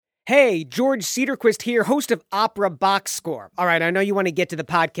Hey, George Cedarquist here, host of Opera Box Score. All right, I know you want to get to the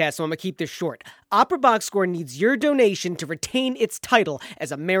podcast, so I'm going to keep this short. Opera Box Score needs your donation to retain its title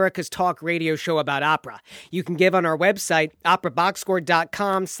as America's talk radio show about opera. You can give on our website,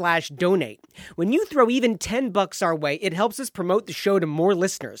 operaboxscore.com/donate. When you throw even $10 our way, it helps us promote the show to more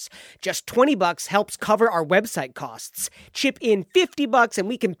listeners. Just $20 helps cover our website costs. Chip in $50 and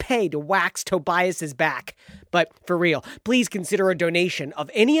we can pay to wax Tobias's back. But for real, please consider a donation of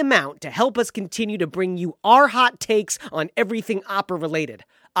any amount to help us continue to bring you our hot takes on everything opera related.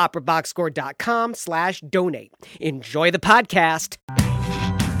 operaboxscore.com/donate. Enjoy the podcast.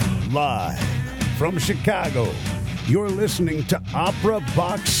 Live from Chicago, you're listening to Opera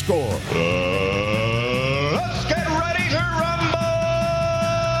Box Score. Let's get ready to rumble!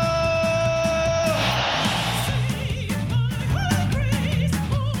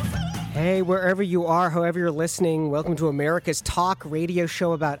 Hey, wherever you are, however you're listening, welcome to America's talk radio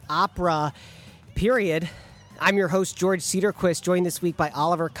show about opera, period. I'm your host, George Cedarquist, joined this week by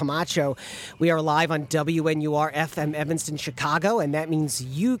Oliver Camacho. We are live on WNUR FM Evanston, Chicago, and that means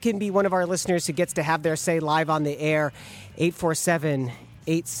you can be one of our listeners who gets to have their say live on the air.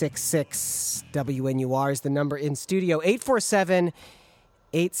 847-866-WNUR is the number in studio.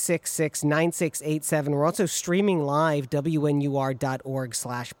 847-866-9687. We're also streaming live,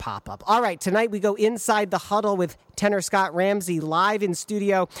 WNUR.org/pop-up. All right, tonight we go inside the huddle with tenor Scott Ramsey live in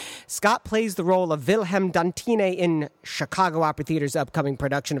studio. Scott plays the role of Wilhelm Dantine in Chicago Opera Theater's upcoming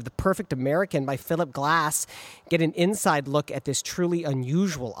production of The Perfect American by Philip Glass. Get an inside look at this truly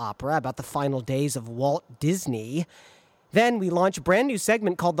unusual opera about the final days of Walt Disney. Then we launch a brand new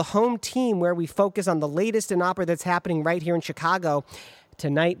segment called The Home Team, where we focus on the latest in opera that's happening right here in Chicago.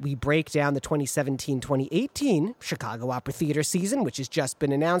 Tonight, we break down the 2017-2018 Chicago Opera Theater season, which has just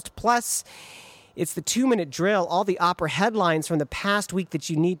been announced. Plus, it's the 2-minute drill, all the opera headlines from the past week that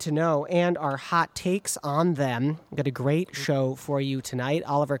you need to know, and our hot takes on them. We've got a great show for you tonight.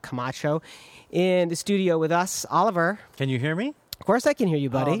 Oliver Camacho in the studio with us. Oliver. Can you hear me? Of course I can hear you,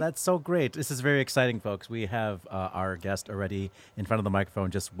 buddy. Oh, that's so great. This is very exciting, folks. We have our guest already in front of the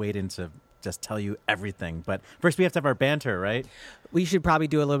microphone just waiting to just tell you everything. But first we have to have our banter, right? We should probably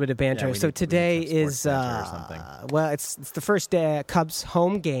do a little bit of banter. Yeah, so today is, well, it's the first Cubs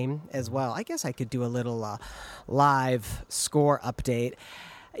home game as well. I guess I could do a little live score update.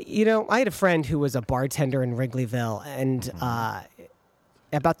 You know, I had a friend who was a bartender in Wrigleyville, and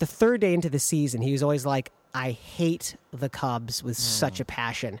about the third day into the season, he was always like, I hate the Cubs with such a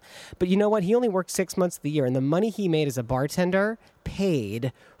passion. But you know what? He only worked 6 months of the year, and the money he made as a bartender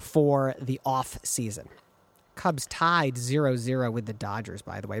paid for the off season. Cubs tied 0-0 with the Dodgers,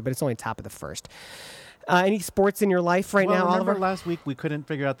 by the way, but it's only top of the first. Any sports in your life right now, remember Oliver? last week we couldn't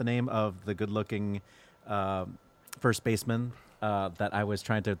figure out the name of the good-looking first baseman that I was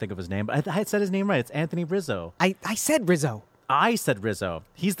trying to think of his name. But I had said his name right. It's Anthony Rizzo. I said Rizzo. I said Rizzo.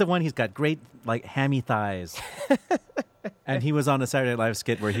 He's the one. He's got great, like, hammy thighs. And he was on a Saturday Night Live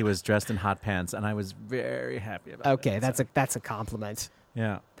skit where he was dressed in hot pants, and I was very happy about it. Okay, that's a compliment.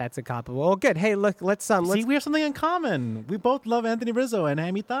 Yeah. That's a compliment. Well, good. Hey, look, let's see, we have something in common. We both love Anthony Rizzo and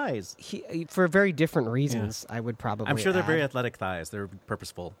hammy thighs. For very different reasons, I would probably I'm sure they're add. very athletic thighs. They're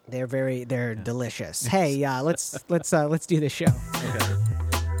purposeful. They're delicious. Hey, let's do this show. Okay.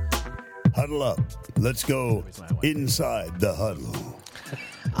 Huddle up. Let's go inside the huddle.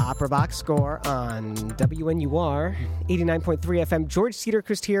 Opera Box Score on WNUR 89.3 FM. George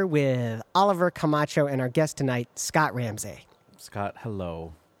Cedarquist here with Oliver Camacho and our guest tonight, Scott Ramsey. Scott,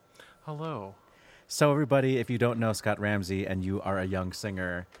 hello. Hello. So everybody, if you don't know Scott Ramsey and you are a young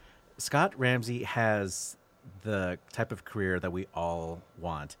singer, Scott Ramsey has the type of career that we all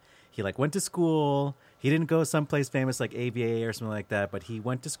want. He went to school. He didn't go someplace famous like AVA or something like that, but he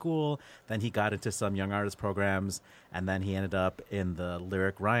went to school. Then he got into some young artist programs, and then he ended up in the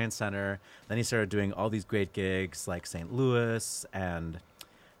Lyric Ryan Center. Then he started doing all these great gigs like St. Louis and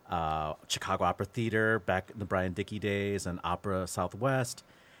Chicago Opera Theater back in the Brian Dickey days, and Opera Southwest,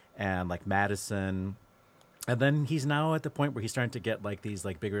 and like Madison. And then he's now at the point where he's starting to get these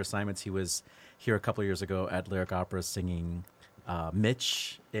bigger assignments. He was here a couple of years ago at Lyric Opera singing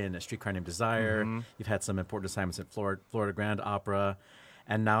Mitch in A Streetcar Named Desire. Mm-hmm. You've had some important assignments at Florida Grand Opera.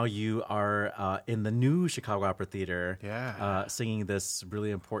 And now you are in the new Chicago Opera Theater singing this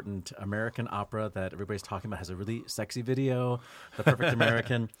really important American opera that everybody's talking about. Has a really sexy video, The Perfect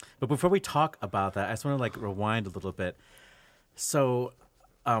American. But before we talk about that, I just want to rewind a little bit. So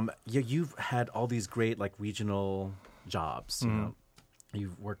you've had all these great regional jobs. You know,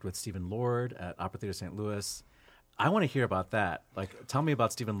 you've worked with Stephen Lord at Opera Theater St. Louis. I want to hear about that. Like, tell me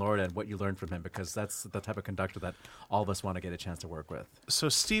about Stephen Lord and what you learned from him, because that's the type of conductor that all of us want to get a chance to work with. So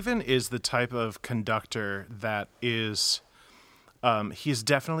Stephen is the type of conductor that is, he's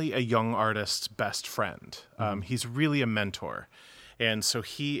definitely a young artist's best friend. He's really a mentor. And so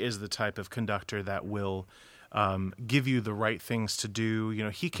he is the type of conductor that will give you the right things to do. You know,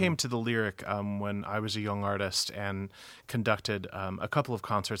 he came to the Lyric when I was a young artist and conducted a couple of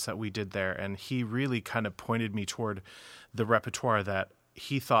concerts that we did there. And he really kind of pointed me toward the repertoire that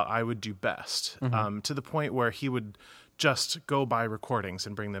he thought I would do best, to the point where he would just go buy recordings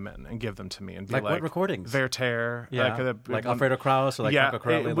and bring them in and give them to me and be Like like what recordings? Werther, like Alfredo Kraus or like yeah, Franco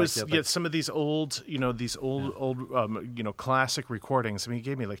Corelli, it was like some of these old, classic recordings. I mean, he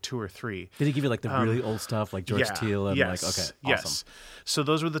gave me like 2 or 3. Did he give you like the really old stuff, like George Teal and like okay, yes. awesome. So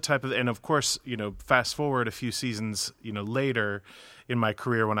those were the type of, and of course, fast forward a few seasons, later in my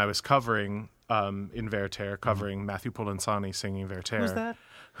career when I was covering in Werther, covering Matthew Polenzani singing Werther. Who's that?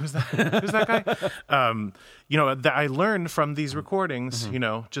 Who's that guy? That I learned from these recordings,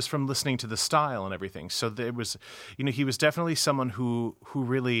 just from listening to the style and everything. So there was, he was definitely someone who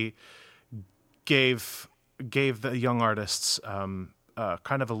really gave the young artists kind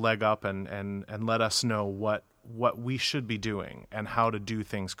of a leg up and let us know what we should be doing and how to do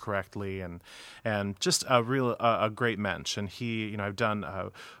things correctly, and just a great mensch. And he, I've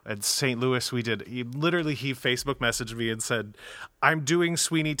done at St. Louis, he Facebook messaged me and said, I'm doing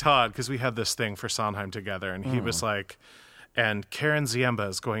Sweeney Todd, because we had this thing for Sondheim together, and he was like, and Karen Ziemba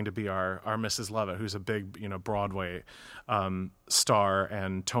is going to be our Mrs. Lovett, who's a big Broadway star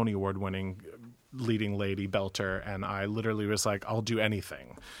and Tony Award winning leading lady belter. And I literally was like, I'll do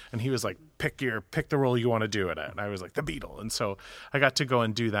anything. And he was like, pick the role you want to do in it. And I was like, the Beetle. And so I got to go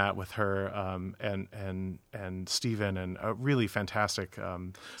and do that with her and Stephen, and a really fantastic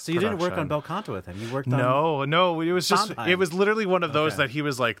So you didn't work on Bel Canto with him? You worked on No, it was just Sondheim. it was literally one of those that he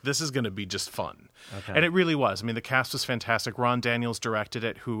was like, this is going to be just fun. Okay. And it really was. I mean, the cast was fantastic. Ron Daniels directed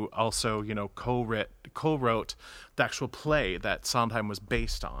it, who also co-wrote the actual play that Sondheim was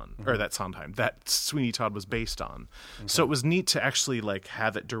based on, or that Sweeney Todd was based on. Okay. So it was neat to actually like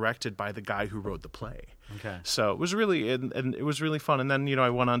have it directed by the guy who wrote the play. Okay. So it was really and it was really fun. And then I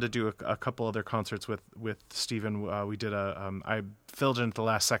went on to do a couple other concerts with Stephen. We did I filled in at the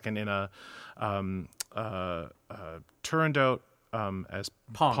last second in a Turandot. As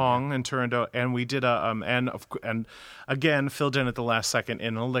Pong and Turandot, and we did and again filled in at the last second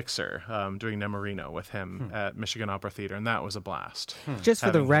in Elixir, doing Nemorino with him at Michigan Opera Theater, and that was a blast. Just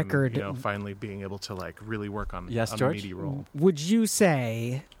for the Having record, him, finally being able to like really work on Yes, on George? the meaty role. would you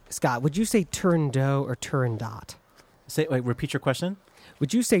say, Scott, Turandot or Turandot? Repeat your question.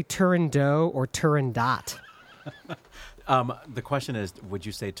 Would you say Turandot or Turandot? The question is, would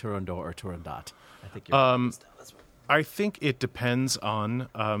you say Turandot or Turandot? I think you're I think it depends on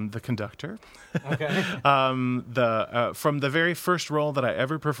the conductor. okay. From the very first role that I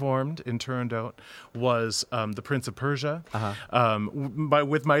ever performed in Turandot was The Prince of Persia,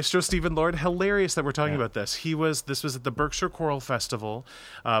 with Maestro Stephen Lord. Hilarious that we're talking about this. This was at the Berkshire Choral Festival.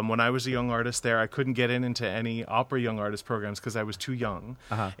 When I was a young artist there, I couldn't get into any opera young artist programs because I was too young,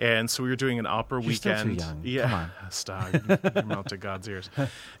 and so we were doing an opera weekend. Still too young. Yeah, Come on. stop. Your mouth to God's ears,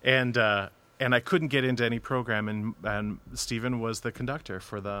 and I couldn't get into any program, and Stephen was the conductor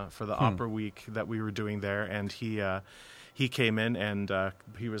for the opera week that we were doing there, and he came in and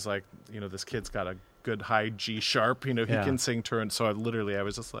he was like, this kid's got a good high G sharp, he can sing Turandot. So I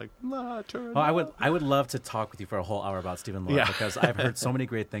was just like, Turandot. Well, I would love to talk with you for a whole hour about Stephen Lord, because I've heard so many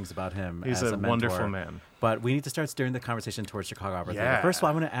great things about him. He's as a mentor. wonderful man. But we need to start steering the conversation towards Chicago Opera Theater. Yeah. First of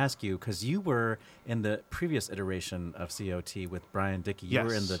all, I want to ask you, because you were in the previous iteration of COT with Brian Dickey. You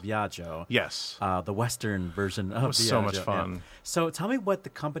were in the Viaggio. Yes. The Western version of Viaggio. It was so much fun. Yeah. So tell me what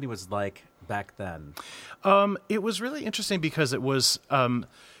the company was like back then. It was really interesting because it was a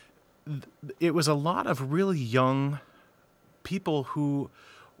lot of really young people who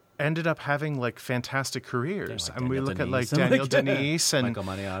ended up having like fantastic careers. Like and we look at like Daniel Daniel Denise and Michael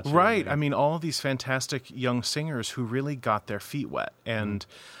Maniaci. Right. I mean, all these fantastic young singers who really got their feet wet. And,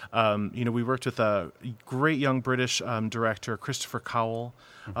 we worked with a great young British director, Christopher Cowell,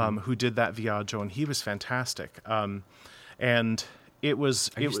 who did that Viaggio, and he was fantastic. And it was...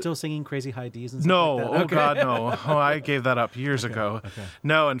 Are you still singing Crazy High D's and stuff No, like that? oh God, no. Oh, I gave that up years ago. Okay.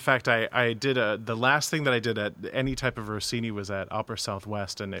 No, in fact, I did the last thing that I did at any type of Rossini was at Opera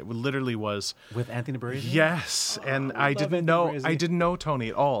Southwest, and it literally was With Anthony Baresi? Yes, and I didn't know Tony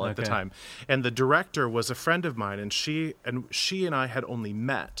at all at the time, and the director was a friend of mine, and she and I had only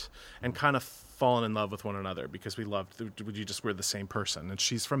met and kind of fallen in love with one another because we just were the same person. And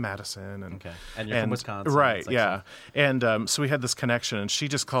she's from Madison, and and you're from Wisconsin, right? It's like Yeah, and so we had this connection. And she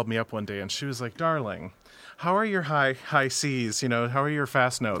just called me up one day, and she was like, "Darling, how are your high C's? How are your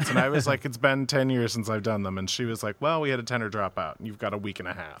fast notes?" And I was like, "It's been 10 years since I've done them." And she was like, "Well, we had a tenor dropout, and you've got a week and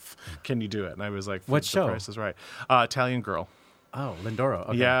a half. Can you do it?" And I was like, What "The show? Price is Right." Italian Girl. Oh, Lindoro.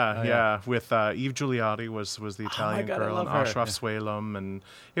 Okay. Yeah. With Eve Giuliotti was the Italian God, I girl, love and her. Ashraf Swalem, and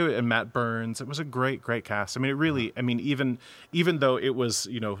Matt Burns. It was a great cast. I mean, it really. I mean, even though it was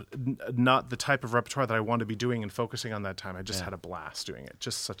not the type of repertoire that I wanted to be doing and focusing on that time, I just had a blast doing it.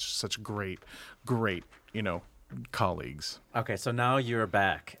 Just such great colleagues. Okay, so now you're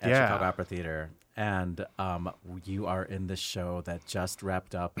back at Yeah. Chicago Opera Theater, and you are in this show that just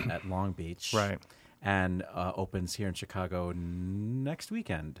wrapped up at Long Beach, Right. And opens here in Chicago next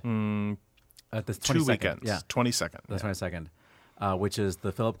weekend. At the 2 22nd. weekends. Yeah, 22nd. the 22nd. Which is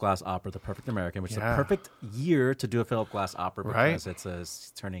the Philip Glass opera, The Perfect American, which is Yeah. a perfect year to do a Philip Glass opera because Right.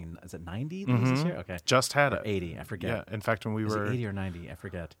 it's turning, is it 90 this year? Okay. Just had Or it. 80, I forget. Yeah. In fact, when we Is were, it 80 or 90? I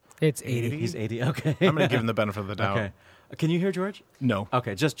forget. It's 80. He's 80, okay. I'm going to give him the benefit of the doubt. Okay. Can you hear George? No.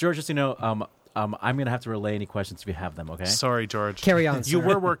 Okay, just George, just so you know, I'm going to have to relay any questions if you have them, okay? Sorry, George. Carry on, You sir.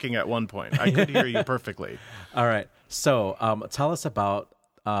 were working at one point. I could hear you perfectly. All right. So tell us about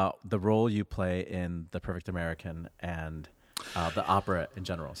the role you play in The Perfect American and the opera in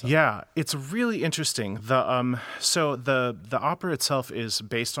general. So. Yeah, it's really interesting. The opera itself is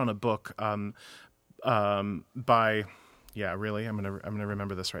based on a book by. Yeah, really, I'm gonna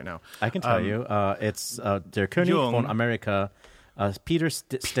remember this right now. I can tell you. It's Der König Jung. von Amerika, Peter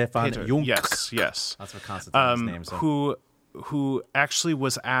Stefan Peter, Jung. Yes. That's what Constantine's name. So. Who actually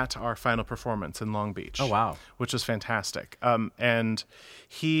was at our final performance in Long Beach. Oh, wow. Which was fantastic. And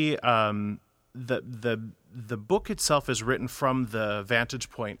he the book itself is written from the vantage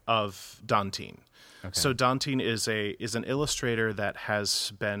point of Dantine. Okay. So Dantine is an illustrator that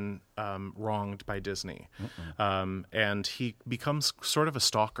has been wronged by Disney, and he becomes sort of a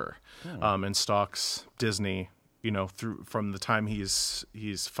stalker, and stalks Disney, from the time he's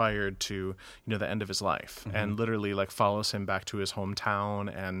fired to the end of his life, and literally follows him back to his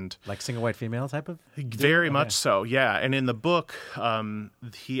hometown, and Like single white female type of? very much so, yeah. And in the book,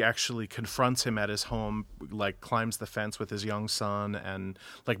 he actually confronts him at his home, climbs the fence with his young son, and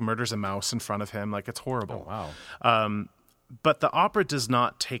murders a mouse in front of him. It's horrible. Oh, wow. But the opera does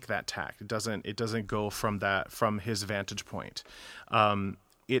not take that tack. It doesn't go from his vantage point.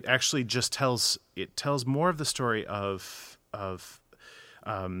 It actually just tells more of the story of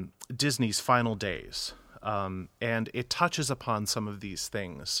Disney's final days. And it touches upon some of these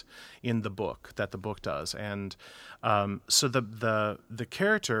things in the book that the book does. And so the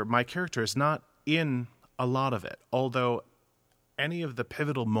character, my character, is not in a lot of it, although any of the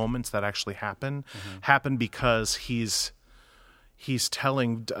pivotal moments that actually happen because he's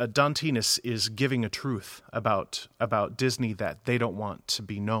telling Dantine is giving a truth about Disney that they don't want to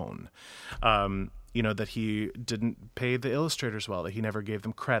be known. That he didn't pay the illustrators well, that he never gave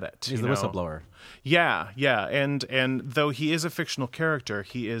them credit. He's the whistleblower. Yeah. And though he is a fictional character,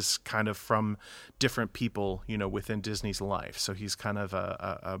 he is kind of from different people, within Disney's life. So he's kind of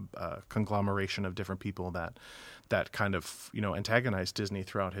a conglomeration of different people that kind of, antagonize Disney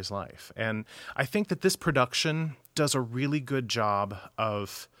throughout his life. And I think that this production does a really good job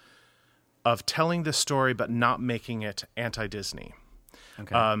of telling this story, but not making it anti-Disney.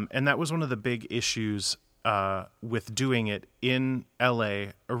 Okay. And that was one of the big issues with doing it in LA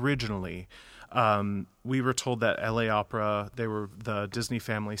originally. We were told that LA Opera, the Disney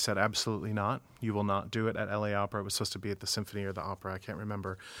family said, absolutely not. You will not do it at LA Opera. It was supposed to be at the Symphony or the Opera. I can't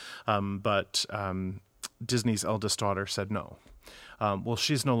remember. But Disney's eldest daughter said no. Well,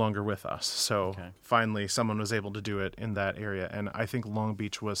 she's no longer with us. So finally someone was able to do it in that area. And I think Long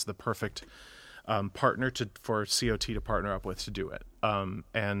Beach was the perfect partner for COT to partner up with to do it.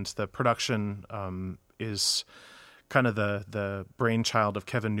 And the production is kind of the brainchild of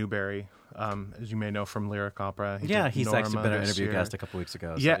Kevin Newberry, as you may know from Lyric Opera. He's actually been an interview guest a couple weeks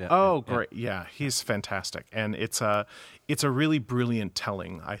ago. So great. Yeah, he's fantastic. And it's a really brilliant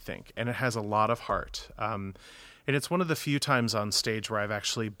telling, I think. And it has a lot of heart. And it's one of the few times on stage where I've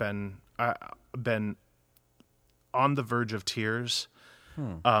actually been on the verge of tears,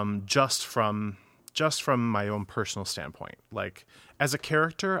 just from my own personal standpoint. As a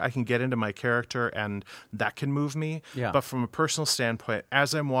character, I can get into my character and that can move me. Yeah. But from a personal standpoint,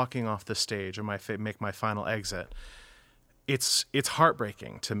 as I'm walking off the stage and make my final exit, it's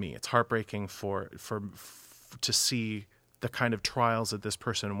heartbreaking to me. It's heartbreaking to see the kind of trials that this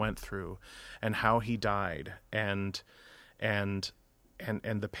person went through and how he died and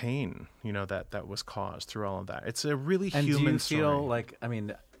and the pain, that was caused through all of that. It's a really And human do you story. feel like, I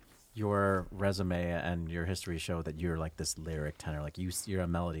mean, your resume and your history show that you're like this lyric tenor, like you're a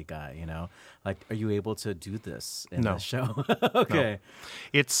melody guy, like, are you able to do this in No. the show? Okay.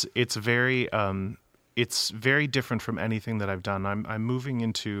 No. It's very different from anything that I've done. I'm moving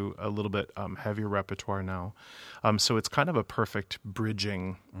into a little bit heavier repertoire now, so it's kind of a perfect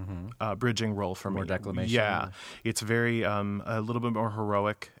bridging role for More me. declamation. Yeah, it's very a little bit more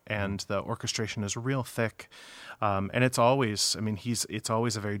heroic, and the orchestration is real thick, and it's always. I mean, it's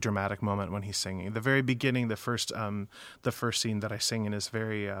always a very dramatic moment when he's singing. The very beginning, the first scene that I sing in is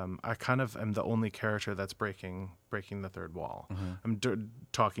very. I kind of am the only character that's breaking the third wall. I'm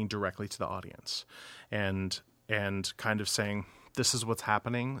talking directly to the audience, and kind of saying, this is what's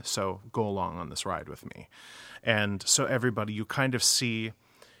happening, so go along on this ride with me. And so everybody, you kind of see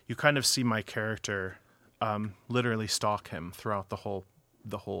my character literally stalk him throughout the whole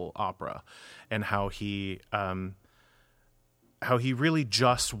opera, and how he really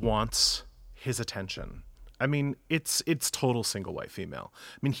just wants his attention. I mean, it's total single white female.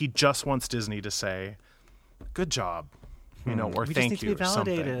 I mean, he just wants Disney to say, good job, or We just thank need to you be or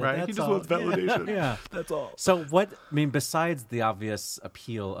something, validated. right? He That's just all. wants validation. Yeah. That's all. So besides the obvious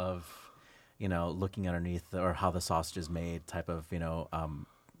appeal of, looking underneath or how the sausage is made type of,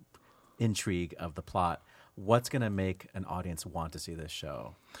 intrigue of the plot, what's going to make an audience want to see this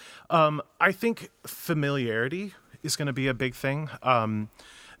show? I think familiarity is going to be a big thing.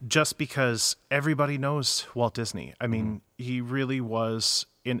 Just because everybody knows Walt Disney. I mean, he really was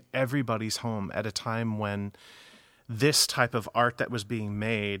in everybody's home at a time when this type of art that was being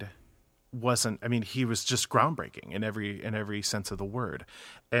made wasn't. I mean, he was just groundbreaking in every sense of the word.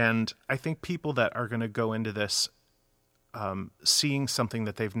 And I think people that are going to go into this seeing something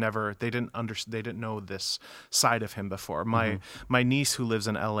that they didn't know this side of him before. My niece, who lives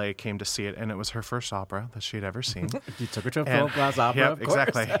in LA, came to see it, and it was her first opera that she'd ever seen. You took her to a Philip Glass opera, Yep, of course.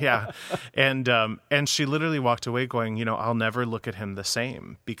 exactly. Yeah, and she literally walked away going, I'll never look at him the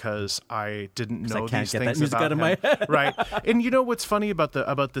same because I didn't know I can't these get things that music about out of him. my head. Right. And what's funny about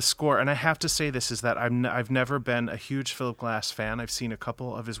the score, and I have to say this, is that I've never been a huge Philip Glass fan. I've seen a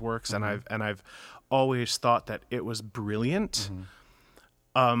couple of his works, and I've always thought that it was brilliant.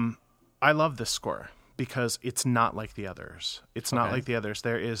 I love this score because it's not like the others. It's not like the others.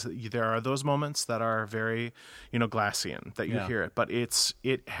 There are those moments that are very, Glassian, that you hear it, but it's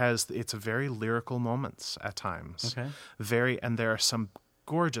very lyrical moments at times. Okay. And there are some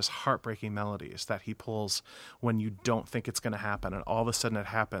gorgeous, heartbreaking melodies that he pulls when you don't think it's going to happen, and all of a sudden it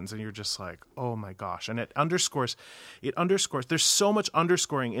happens, and you're just like, oh my gosh. And it underscores, there's so much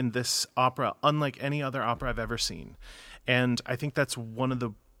underscoring in this opera, unlike any other opera I've ever seen. And I think that's one of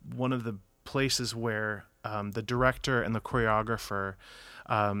the places where the director and the choreographer,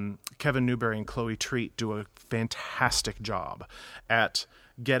 Kevin Newberry and Chloe Treat, do a fantastic job at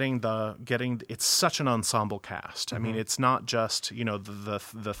getting it's such an ensemble cast. I mean, it's not just,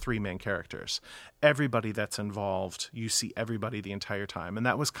 the three main characters. Everybody that's involved, you see everybody the entire time. And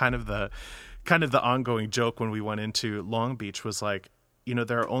that was kind of the ongoing joke when we went into Long Beach, was like,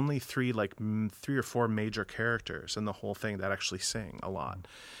 there are only three or four major characters in the whole thing that actually sing a lot.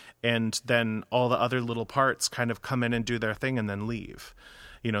 And then all the other little parts kind of come in and do their thing and then leave,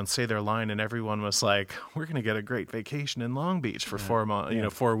 and say their line. And everyone was like, we're going to get a great vacation in Long Beach for 4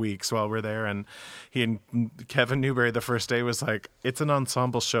 months, 4 weeks while we're there. And he and Kevin Newberry the first day was like, it's an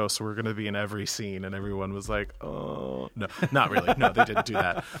ensemble show, so we're going to be in every scene. And everyone was like, oh, no, not really. No, they didn't do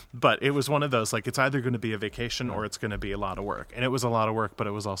that. But it was one of those, like, it's either going to be a vacation or it's going to be a lot of work. And it was a lot of work, but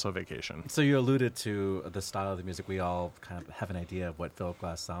it was also a vacation. So you alluded to the style of the music. We all kind of have an idea of what Philip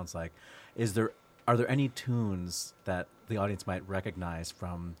Glass sounds like. Are there any tunes that the audience might recognize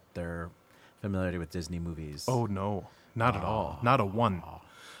from their familiarity with Disney movies? Oh no, not at all. Not a one.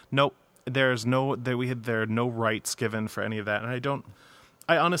 Nope. There are no rights given for any of that, and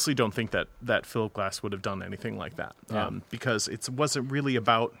I honestly don't think that Philip Glass would have done anything like that, because it wasn't really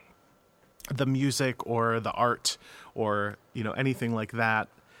about the music or the art or anything like that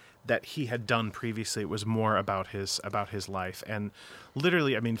he had done previously. It was more about his life. And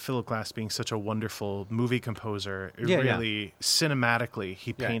literally, I mean, Philip Glass being such a wonderful movie composer, cinematically,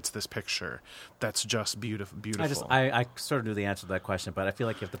 he paints this picture that's just beautiful. I sort of knew the answer to that question, but I feel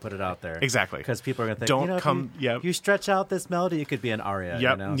like you have to put it out there. Exactly. Because people are going to think, if you stretch out this melody, it could be an aria.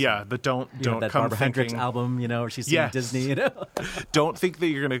 But don't that come Barbara Hendricks thinking album, where she's singing Disney, Don't think that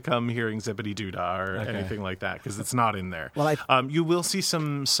you're going to come hearing Zippity Doo Dah or anything like that, because it's not in there. Well, you will see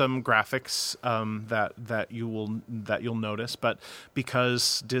some some graphics that you'll notice, but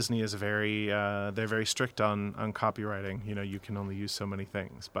because Disney is they're very strict on copywriting. You can only use so many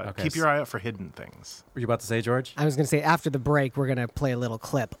things, but keep your eye out for hidden things. Were you about to say, George? I was going to say after the break we're going to play a little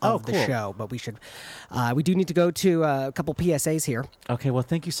clip of the show, but we do need to go to a couple PSAs here. Okay, well,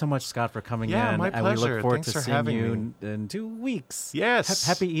 thank you so much, Scott, for coming in. Yeah, my pleasure. And we look forward Thanks to for seeing having you in 2 weeks. Yes.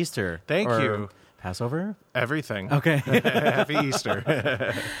 Happy Easter. Thank you. Passover? Everything. Okay. Happy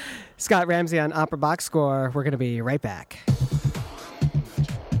Easter. Scott Ramsey on Opera Box Score. We're going to be right back.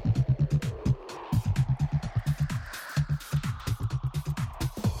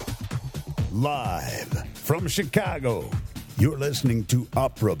 Live from Chicago, you're listening to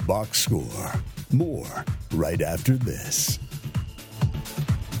Opera Box Score. More right after this.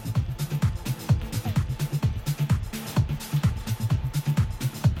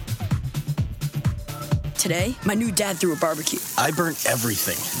 Today, my new dad threw a barbecue. I burnt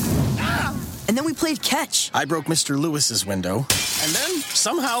everything. And then we played catch. I broke Mr. Lewis's window. And then,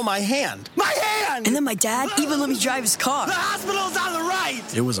 somehow, my hand. My hand! And then my dad even let me drive his car. The hospital's on the right!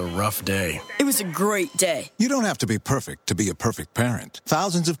 It was a rough day. It was a great day. You don't have to be perfect to be a perfect parent.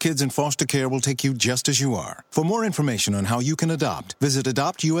 Thousands of kids in foster care will take you just as you are. For more information on how you can adopt, visit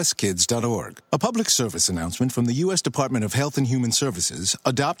adoptuskids.org. A public service announcement from the U.S. Department of Health and Human Services,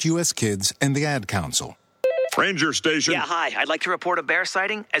 Adopt U.S. Kids, and the Ad Council. Ranger Station. Yeah, hi. I'd like to report a bear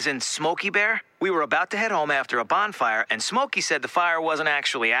sighting, as in Smokey Bear. We were about to head home after a bonfire, and Smokey said the fire wasn't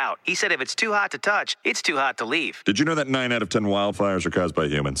actually out. He said if it's too hot to touch, it's too hot to leave. Did you know that 9 out of 10 wildfires are caused by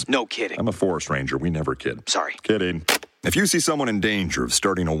humans? No kidding. I'm a forest ranger. We never kid. Sorry. Kidding. If you see someone in danger of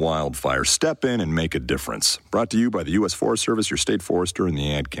starting a wildfire, step in and make a difference. Brought to you by the U.S. Forest Service, your state forester, and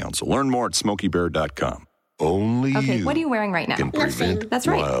the Ad Council. Learn more at smokeybear.com. Only Okay, what are you wearing right now? Nothing. That's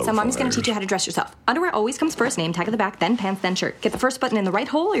right. So mommy's going to teach you how to dress yourself. Underwear always comes first, name tag at the back, then pants, then shirt. Get the first button in the right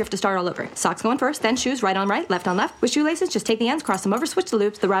hole or you have to start all over. Socks going first, then shoes, right on right, left on left. With shoelaces, just take the ends, cross them over, switch the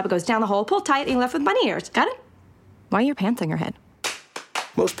loops, the rabbit goes down the hole, pull tight, and you're left with bunny ears. Got it? Why are your pants on your head?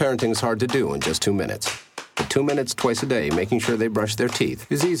 Most parenting's hard to do in just 2 minutes. But 2 minutes twice a day making sure they brush their teeth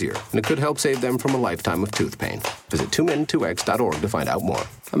is easier, and it could help save them from a lifetime of tooth pain. Visit 2min2x.org to find out more.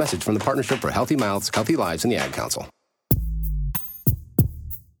 A message from the Partnership for Healthy Mouths, Healthy Lives, and the Ad Council.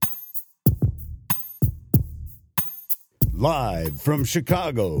 Live from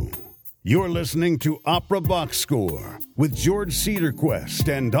Chicago, you're listening to Opera Box Score with George Cedarquist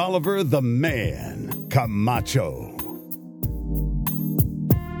and Oliver the Man Camacho.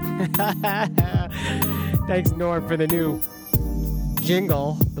 Thanks, Norm, for the new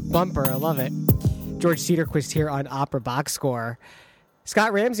jingle, the bumper. I love it. George Cedarquist here on Opera Box Score.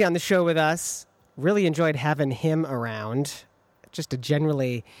 Scott Ramsey on the show with us. Really enjoyed having him around. Just a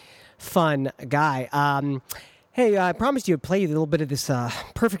generally fun guy. Hey, I promised you I'd play you a little bit of this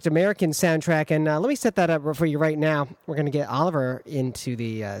Perfect American soundtrack, and let me set that up for you right now. We're going to get Oliver into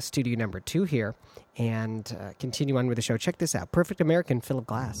the studio number 2 here and continue on with the show. Check this out. Perfect American, Philip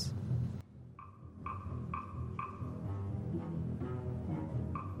Glass.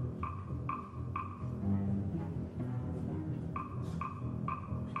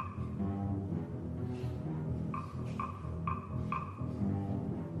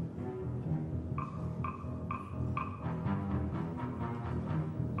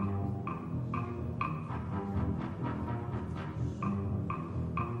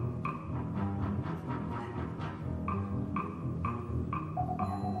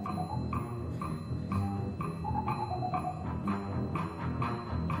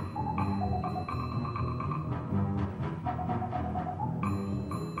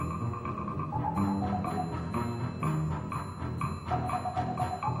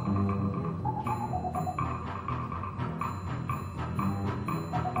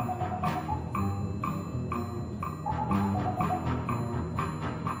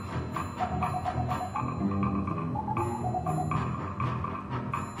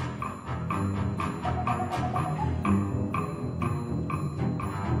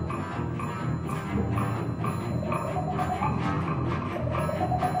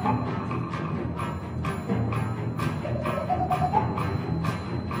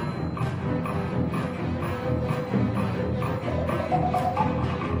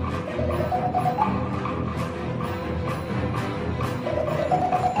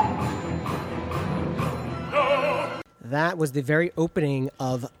 That was the very opening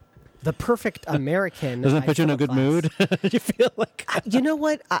of The Perfect American. Doesn't that put you in a good mood? You feel like... You know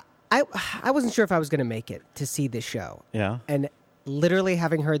what? I wasn't sure if I was going to make it to see this show. Yeah. And literally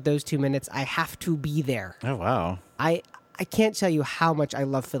having heard those 2 minutes, I have to be there. Oh, wow. I I can't tell you how much I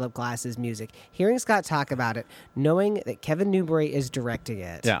love Philip Glass's music. Hearing Scott talk about it, knowing that Kevin Newbury is directing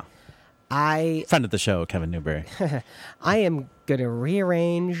it. Yeah. Friend of the show, Kevin Newbury. I am going to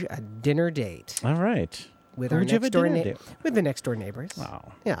rearrange a dinner date. All right. With Who our would you have a next door dinner date? with the next door neighbors.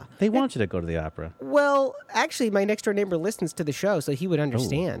 Wow. Yeah. They want you to go to the opera. Well, actually, my next door neighbor listens to the show, so he would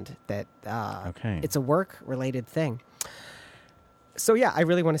understand that it's a work-related thing. So, yeah, I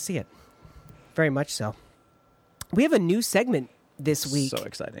really want to see it. Very much so. We have a new segment this week. So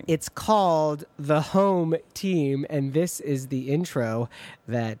exciting. It's called The Home Team, and this is the intro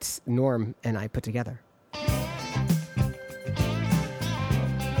that Norm and I put together.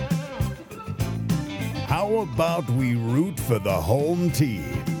 How about we root for the home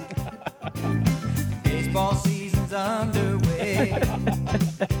team? Baseball season's underway.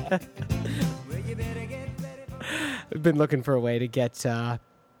 I've been looking for a way to get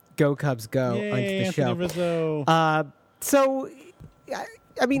Go Cubs Go onto the show. Rizzo. So,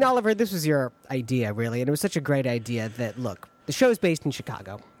 I mean, Oliver, this was your idea, really, and it was such a great idea that, look, the show is based in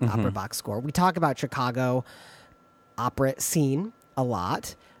Chicago, Opera Box Score. We talk about Chicago opera scene a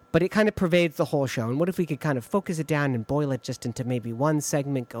lot, but it kind of pervades the whole show. And what if we could kind of focus it down and boil it just into maybe one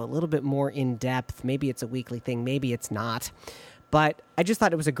segment, go a little bit more in depth? Maybe it's a weekly thing, maybe it's not. But I just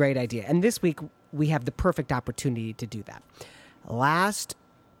thought it was a great idea. And this week, we have the perfect opportunity to do that. Last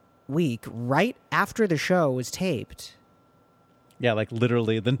week, right after the show was taped, yeah, like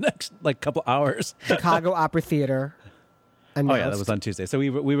literally the next couple hours. Chicago Opera Theater announced. Oh yeah, that was on Tuesday. So we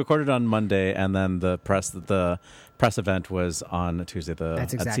recorded on Monday, and then the press event was on Tuesday.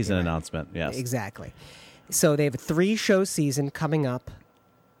 That's exactly season right. announcement. Yes, exactly. So they have a 3-show season coming up.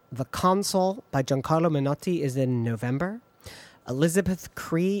 The Consul by Giancarlo Menotti is in November. Elizabeth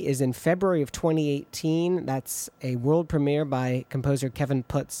Cree is in February of 2018. That's a world premiere by composer Kevin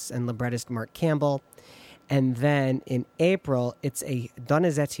Putz and librettist Mark Campbell. And then in April, it's a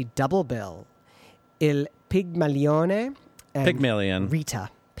Donizetti double bill, Il Pygmalion and Pygmalion. Rita.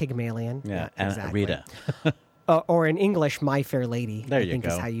 Pygmalion. Yeah, exactly. Rita. Or in English, My Fair Lady. There I you think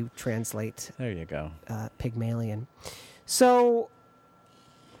go. is how you translate There you go. Pygmalion. So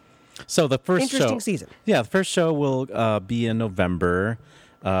the first interesting show, season. Yeah, the first show will be in November,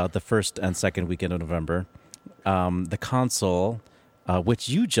 the first and second weekend of November. The Consul, which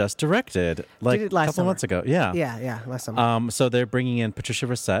you just directed like a couple months ago. Yeah. Yeah, last summer. So they're bringing in Patricia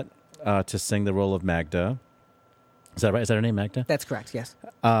Rissette to sing the role of Magda. Is that right? Is that her name, Magda? That's correct, yes.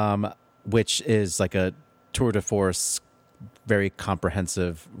 Which is like a tour de force, very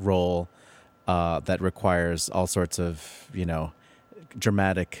comprehensive role that requires all sorts of,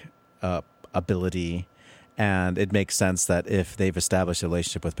 dramatic ability. And it makes sense that if they've established a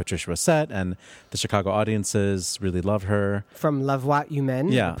relationship with Patricia Rissette and the Chicago audiences really love her. From La Voix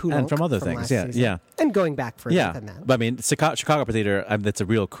Humaine. Yeah, and from other things. Yeah. And going back further than that. But I mean, Chicago Opera Theater, it's a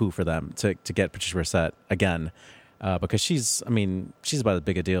real coup for them to get Patricia Rissette again. Because she's about as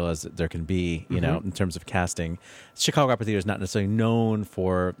big a deal as there can be, in terms of casting. Chicago Opera Theater is not necessarily known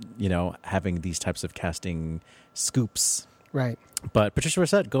for, having these types of casting scoops. Right. But Patricia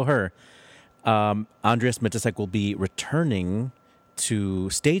Rissette, go her. Andreas Matisek will be returning to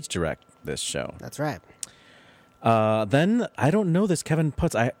stage direct this show. That's right. Then I don't know this Kevin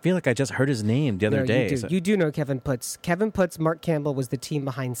Putz. I feel like I just heard his name the other day. You do know Kevin Putz. Kevin Putz, Mark Campbell was the team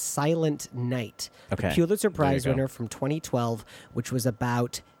behind Silent Night, the Pulitzer Prize winner from 2012, which was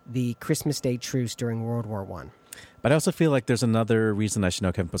about the Christmas Day truce during World War I. But I also feel like there's another reason I should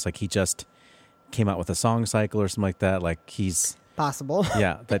know Kevin Putz. Like he just came out with a song cycle or something like that. Like he's possible.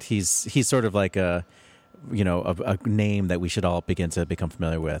 Yeah, that he's sort of like a name that we should all begin to become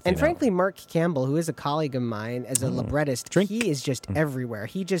familiar with. And frankly, Mark Campbell, who is a colleague of mine as a librettist, he is just everywhere.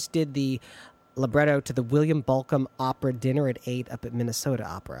 He just did the libretto to the William Balcom Opera Dinner at 8 up at Minnesota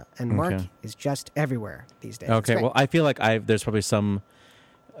Opera. And Mark is just everywhere these days. Okay, well, I feel like there's probably some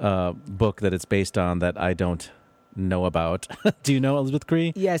book that it's based on that I don't know about. Do you know Elizabeth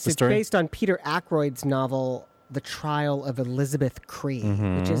Cree? Yes, it's based on Peter Ackroyd's novel The Trial of Elizabeth Cree,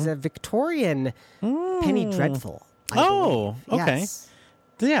 which is a Victorian Penny Dreadful. I believe. Okay. Yes.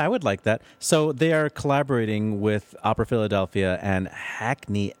 Yeah, I would like that. So they are collaborating with Opera Philadelphia and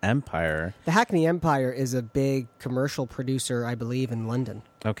Hackney Empire. The Hackney Empire is a big commercial producer, I believe, in London.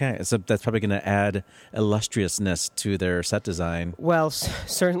 Okay, so that's probably going to add illustriousness to their set design. Well,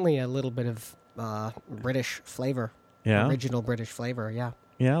 certainly a little bit of British flavor. Yeah? Original British flavor, yeah.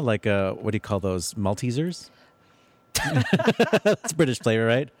 Yeah, like what do you call those? Maltesers? That's British flavor,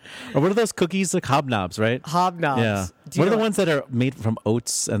 right? Or what are those cookies? Like hobnobs, right? Hobnobs. Yeah. What are the ones that are made from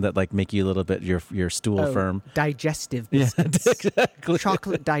oats and that like make you a little bit your stool firm? Digestive Yeah, biscuits. exactly.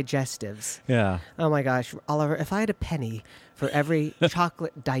 Chocolate digestives. Yeah. Oh my gosh, Oliver, if I had a penny for every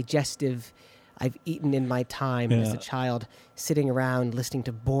chocolate digestive I've eaten in my time as a child, sitting around listening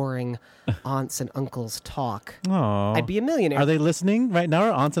to boring aunts and uncles talk, Aww. I'd be a millionaire. Are they listening right now,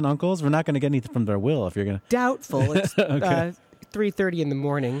 our aunts and uncles? We're not going to get anything from their will if you're going to... Doubtful. It's Okay. 3:30 in the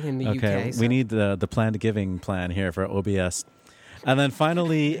morning in the UK. We need the planned giving plan here for OBS. And then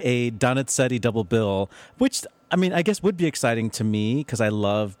finally, a Donizetti double bill, which, I mean, I guess would be exciting to me because I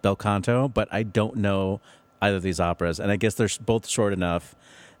love Bel Canto, but I don't know either of these operas. And I guess they're both short enough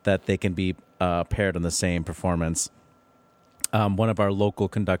that they can be paired on the same performance. One of our local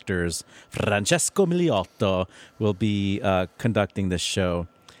conductors, Francesco Miliotto, will be conducting this show.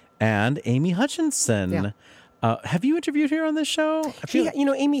 And Amy Hutchinson. Yeah. Have you interviewed her on this show?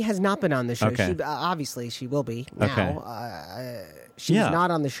 Amy has not been on the show. Okay. Obviously, she will be now. Okay. She was not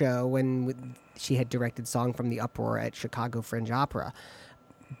on the show when she had directed Song from the Uproar at Chicago Fringe Opera.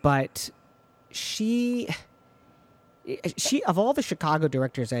 But she, of all the Chicago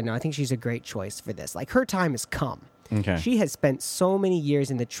directors I know, I think she's a great choice for this. Like, her time has come. Okay. She has spent so many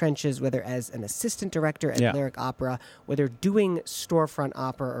years in the trenches, whether as an assistant director at Lyric Opera, whether doing storefront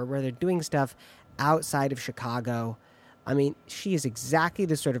opera, or whether doing stuff outside of Chicago. I mean, she is exactly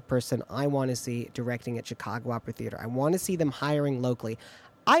the sort of person I want to see directing at Chicago Opera Theater. I want to see them hiring locally.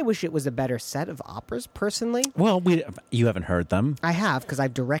 I wish it was a better set of operas, personally. Well, you haven't heard them. I have, because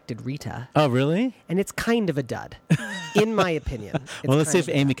I've directed Rita. Oh, really? And it's kind of a dud, in my opinion. Well, let's see if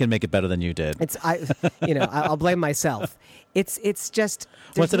Amy can make it better than you did. I'll blame myself. It's just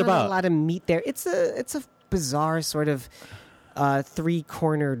what's it not about? A lot of meat there. It's a bizarre sort of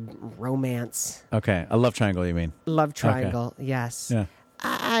three-cornered romance. Okay, a love triangle, you mean? Love triangle, yes. Yeah.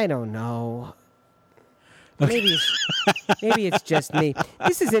 I don't know. Maybe it's just me.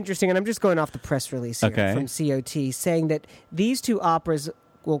 This is interesting, and I'm just going off the press release here from COT, saying that these two operas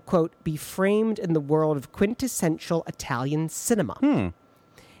will, quote, be framed in the world of quintessential Italian cinema.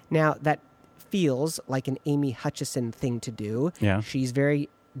 Now, that feels like an Amy Hutchison thing to do. Yeah. She's very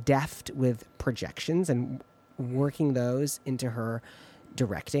deft with projections and working those into her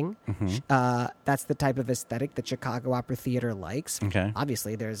directing. That's the type of aesthetic that Chicago Opera Theater likes. Okay.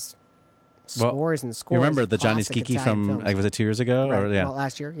 Obviously, there's scores and scores. You remember the Johnny classic Schicchi Italian from, films. was it 2 years ago? Right. Or, yeah. Well,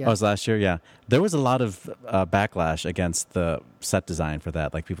 last year, yeah. Oh, it was last year, yeah. There was a lot of backlash against the set design for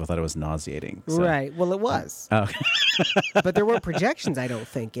that. Like, people thought it was nauseating. So. Right. Well, it was. But there weren't projections, I don't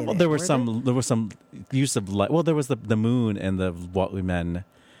think, in it. There was some use of light. Well, there was the moon and the What We Men,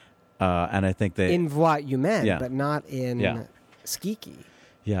 and I think they... In What You Meant, but not in Schicchi.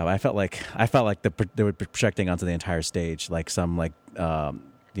 Yeah, I felt like they were projecting onto the entire stage, like some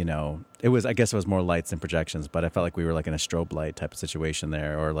it was, I guess it was more lights and projections, but I felt like we were like in a strobe light type of situation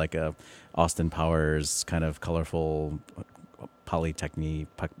there, or like a Austin Powers kind of colorful Polytechnique.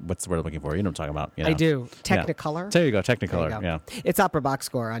 What's the word I'm looking for? You know what I'm talking about. You know? I do. Technicolor. Yeah. There you go. Technicolor. There you go. Yeah. It's Opera Box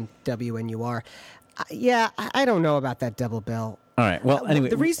Score on WNUR. I don't know about that double bill. All right. Well, anyway,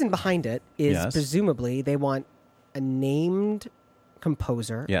 the reason behind it is Yes. presumably they want a named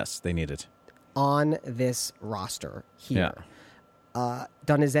composer. Yes, they need it on this roster here.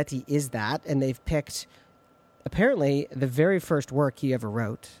 Donizetti is that, and they've picked apparently the very first work he ever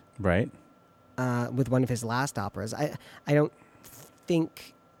wrote. Right. With one of his last operas. I don't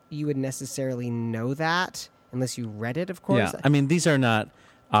think you would necessarily know that unless you read it, of course. Yeah. I mean, these are not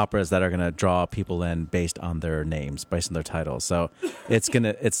operas that are going to draw people in based on their names, based on their titles. So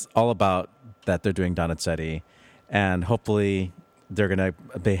it's all about that they're doing Donizetti, and hopefully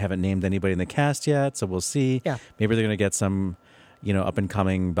they haven't named anybody in the cast yet, so we'll see. Yeah. Maybe they're going to get some, up and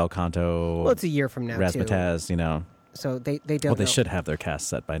coming Bel Canto. Well, it's a year from now, Razzmatazz, too. So they don't Well, they know. should have their cast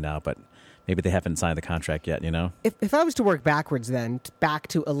set by now, but maybe they haven't signed the contract yet, If I was to work backwards then, back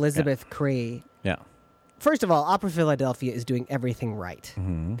to Elizabeth Cree. Yeah. First of all, Opera Philadelphia is doing everything right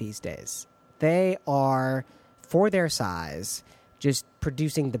these days. They are, for their size, just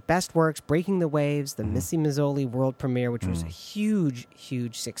producing the best works, Breaking the Waves, the Missy Mazzoli world premiere, which was a huge,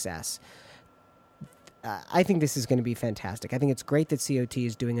 huge success. I think this is going to be fantastic. I think it's great that COT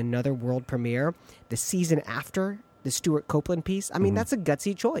is doing another world premiere the season after the Stuart Copeland piece. I mean, that's a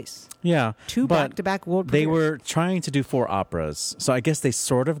gutsy choice. Yeah. Two back-to-back world premieres. They were trying to do 4 operas. So I guess they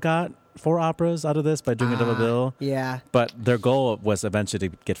sort of got 4 operas out of this by doing a double bill. Yeah. But their goal was eventually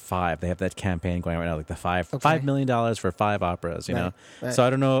to get 5. They have that campaign going right now, like the $5 million for 5 operas, you know? Right. So I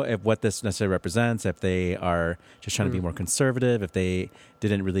don't know if what this necessarily represents, if they are just trying to be more conservative, if they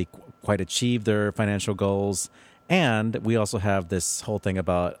didn't really quite achieve their financial goals. And we also have this whole thing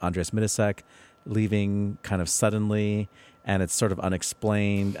about Andreas Midasek leaving kind of suddenly, and it's sort of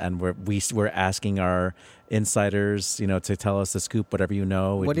unexplained. And we're asking our insiders, to tell us the scoop, whatever you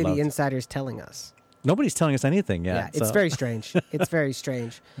know. What are the insiders telling us? Nobody's telling us anything yet. Yeah, it's very strange. It's very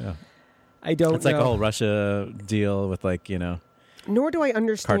strange. Yeah. I don't know. It's like a whole Russia deal with Nor do I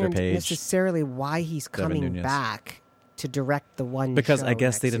understand Carter Page, necessarily why he's coming Nunez. back to direct the one because show I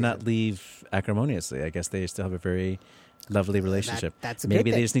guess next they did season. not leave acrimoniously. I guess they still have a very lovely relationship. That's a maybe good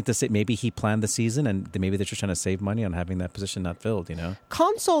they thing. just need to say, maybe he planned the season and maybe they're just trying to save money on having that position not filled,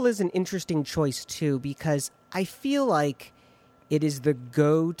 Console is an interesting choice too, because I feel like it is the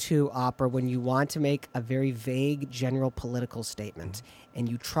go-to opera when you want to make a very vague general political statement and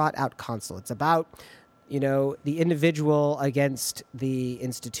you trot out Console. It's about the individual against the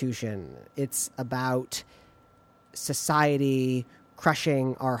institution. It's about society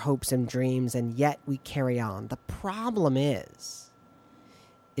crushing our hopes and dreams, and yet we carry on. The problem is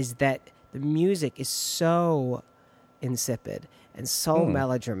that the music is so insipid and so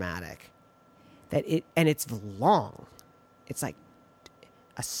melodramatic that it's long. It's like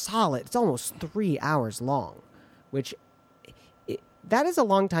it's almost 3 hours long, which that is a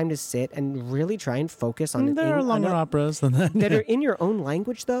long time to sit and really try and focus on. There are longer operas than that. That are in your own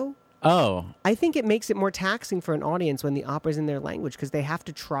language, though. Oh. I think it makes it more taxing for an audience when the opera's in their language because they have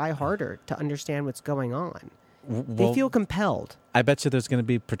to try harder to understand what's going on. They feel compelled. I bet you there's going to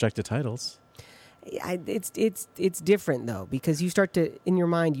be projected titles. It's different, though, because you start to, in your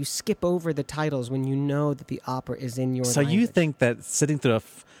mind, you skip over the titles when you know that the opera is in your language. You think that sitting through a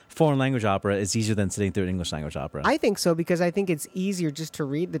foreign language opera is easier than sitting through an English language opera? I think so, because I think it's easier just to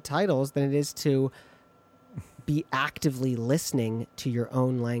read the titles than it is to be actively listening to your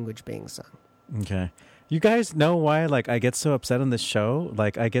own language being sung. Okay. You guys know why, I get so upset on this show?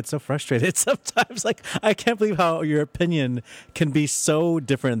 I get so frustrated sometimes. I can't believe how your opinion can be so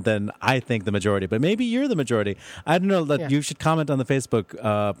different than I think the majority. But maybe you're the majority. I don't know. You should comment on the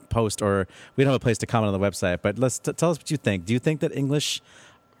Facebook post, or we don't have a place to comment on the website. But tell us what you think. Do you think that English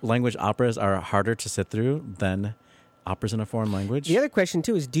language operas are harder to sit through than operas in a foreign language? The other question,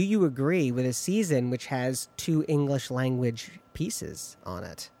 too, is do you agree with a season which has 2 English language pieces on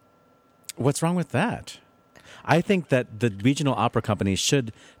it? What's wrong with that? I think that the regional opera companies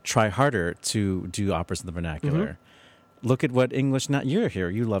should try harder to do operas in the vernacular. Mm-hmm. Look at what you're here.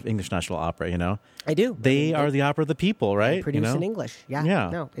 You love English National Opera, I do. They are the opera of the people, right? They produce in English. Yeah.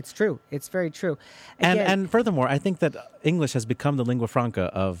 No, it's true. It's very true. Again, and furthermore, I think that English has become the lingua franca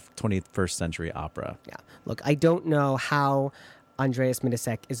of 21st century opera. Yeah. Look, I don't know how Andreas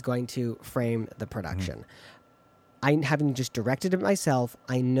Midasek is going to frame the production. Mm-hmm. Having just directed it myself,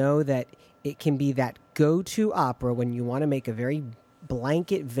 I know that it can be that go-to opera when you want to make a very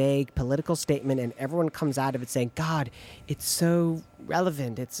blanket, vague political statement, and everyone comes out of it saying, "God, it's so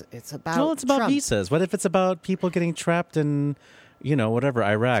relevant. It's about it's about Trump." visas. What if it's about people getting trapped in,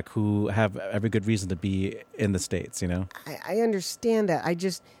 Iraq, who have every good reason to be in the States? I understand that.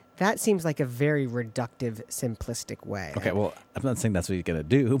 That seems like a very reductive, simplistic way. Okay, well, I'm not saying that's what you're going to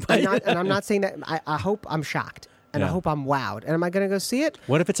do. But I'm not saying that. I hope I'm shocked. And I hope I'm wowed. And am I going to go see it?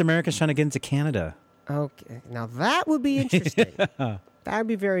 What if it's Americans trying to get into Canada? Okay. Now, that would be interesting. That would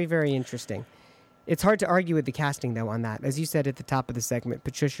be very, very interesting. It's hard to argue with the casting, though, on that. As you said at the top of the segment,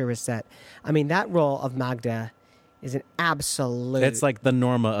 Patricia Rissette. I mean, that role of Magda is an absolute... It's like the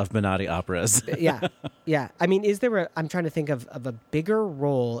Norma of Menotti operas. Yeah. I mean, I'm trying to think of a bigger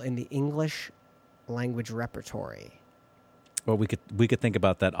role in the English language repertory. Well, we could think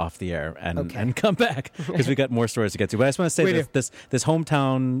about that off the air and come back because we got more stories to get to. But I just want to say this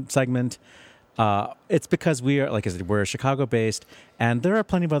hometown segment. It's because we are, like I said, we're Chicago based, and there are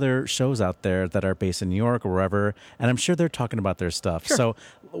plenty of other shows out there that are based in New York or wherever, and I'm sure they're talking about their stuff. Sure. So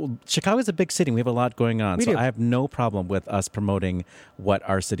Chicago's a big city. We have a lot going on. We do. I have no problem with us promoting what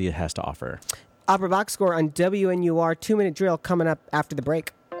our city has to offer. Opera Box Score on WNUR. 2-minute drill coming up after the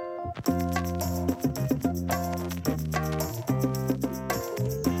break.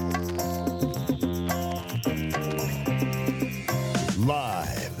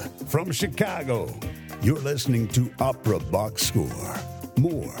 Live from Chicago, you're listening to Opera Box Score.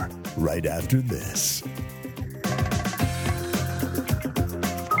 More right after this.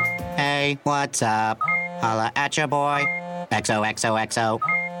 Hey, what's up? Holla at your boy. XOXOXO.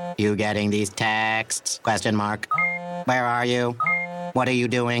 You getting these texts? Question mark. Where are you? What are you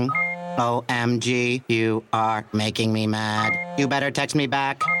doing? OMG, you are making me mad. You better text me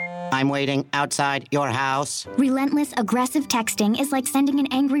back. I'm waiting outside your house. Relentless, aggressive texting is like sending an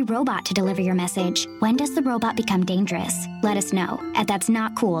angry robot to deliver your message. When does the robot become dangerous? Let us know at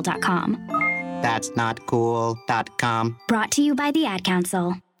that'snotcool.com. that'snotcool.com. Brought to you by the Ad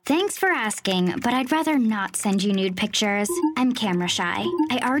Council. Thanks for asking, but I'd rather not send you nude pictures. I'm camera shy.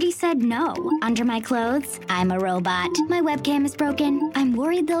 I already said no. Under my clothes, I'm a robot. My webcam is broken. I'm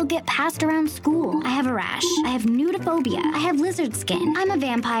worried they'll get passed around school. I have a rash. I have nudophobia. I have lizard skin. I'm a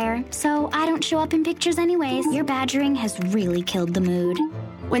vampire, so I don't show up in pictures anyways. Your badgering has really killed the mood.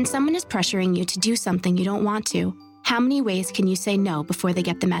 When someone is pressuring you to do something you don't want to, how many ways can you say no before they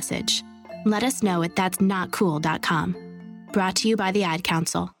get the message? Let us know at that'snotcool.com. Brought to you by the Ad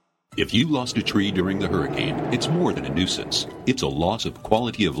Council. If you lost a tree during the hurricane, it's more than a nuisance. It's a loss of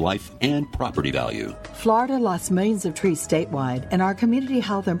quality of life and property value. Florida lost millions of trees statewide, and our community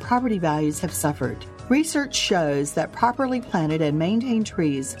health and property values have suffered. Research shows that properly planted and maintained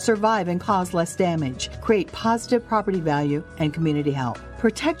trees survive and cause less damage, create positive property value and community health.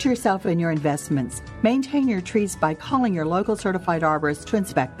 Protect yourself and your investments. Maintain your trees by calling your local certified arborist to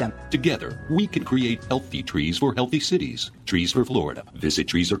inspect them. Together, we can create healthy trees for healthy cities. Trees for Florida. Visit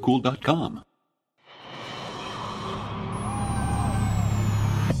treesarecool.com.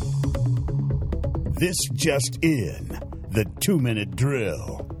 This just in, the 2-minute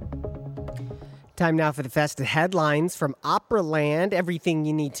drill. Time now for the festive headlines from Operaland. Everything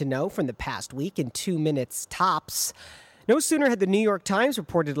you need to know from the past week in 2 minutes tops. No sooner had the New York Times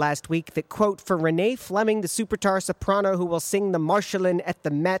reported last week that, quote, for Renee Fleming, the superstar soprano who will sing the Marschallin at the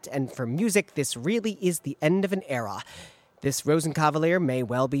Met, and for music, this really is the end of an era. This Rosenkavalier may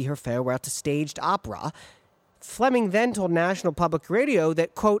well be her farewell to staged opera. Fleming then told National Public Radio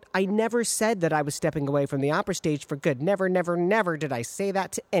that, quote, I never said that I was stepping away from the opera stage for good. Never, never, never did I say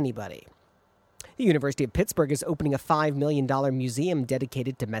that to anybody. The University of Pittsburgh is opening a $5 million museum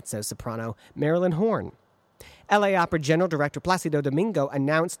dedicated to mezzo-soprano Marilyn Horne. LA Opera General Director Placido Domingo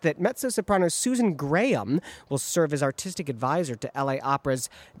announced that mezzo-soprano Susan Graham will serve as artistic advisor to LA Opera's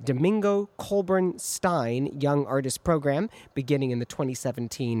Domingo Colburn Stein Young Artist Program beginning in the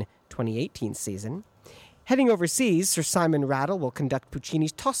 2017-2018 season. Heading overseas, Sir Simon Rattle will conduct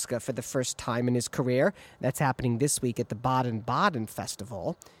Puccini's Tosca for the first time in his career. That's happening this week at the Baden-Baden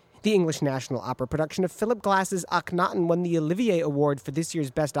Festival. The English National Opera production of Philip Glass's Akhenaten won the Olivier Award for this year's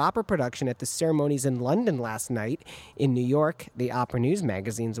Best Opera Production at the ceremonies in London last night. In New York, the Opera News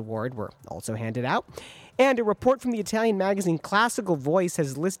Magazine's award were also handed out. And a report from the Italian magazine Classical Voice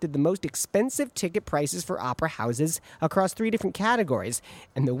has listed the most expensive ticket prices for opera houses across 3 different categories.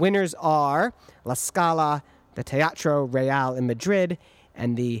 And the winners are La Scala, the Teatro Real in Madrid,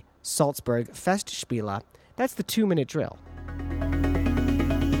 and the Salzburg Festspiele. That's the 2-minute drill.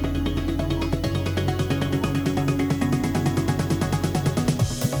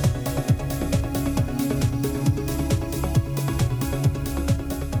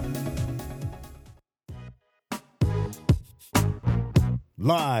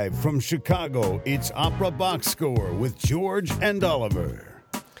 Live from Chicago, it's Opera Box Score with George and Oliver.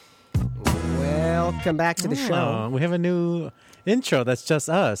 Welcome back to the show. We have a new intro that's just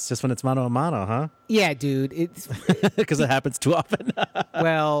us, just when it's mano a mano, huh? Yeah, dude. It's because it happens too often.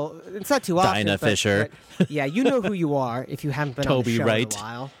 Well, it's not too often. Dinah Fisher. But, yeah, you know who you are if you haven't been Toby on the show Wright. in a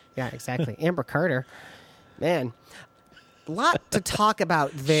while. Yeah, exactly. Amber Carter. Man, a lot to talk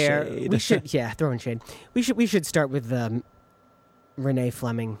about there. Shade. We should, throwing shade. We should start with Renee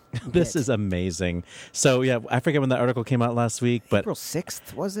Fleming. This is amazing. So, yeah, I forget when the article came out last week, but April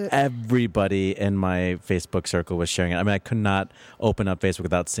 6th, was it? Everybody in my Facebook circle was sharing it. I mean, I could not open up Facebook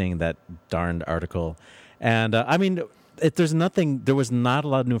without seeing that darned article. And, I mean, there was not a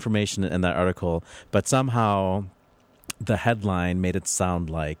lot of new information in that article, but somehow the headline made it sound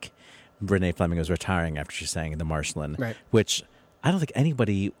like Renee Fleming was retiring after she sang the Marschallin, right. Which I don't think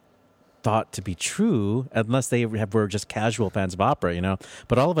anybody thought to be true unless they were just casual fans of opera, you know.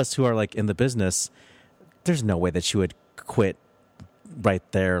 But all of us who are like in the business, there's no way that she would quit right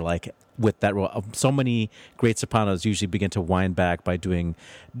there, like with that role. So many great sopranos usually begin to wind back by doing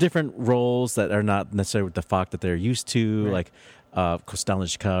different roles that are not necessarily the Falk that they're used to, right. like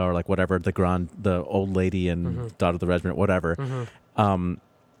Kostelnichka or like whatever, the old lady and Daughter of the Regiment, whatever.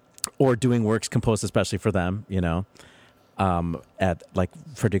 Or doing works composed especially for them, you know. At like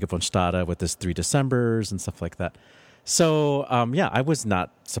Frederica von Stade with his 3 Decembers and stuff like that. So, I was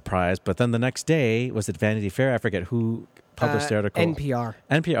not surprised. But then the next day, was it Vanity Fair? I forget who published the article. NPR.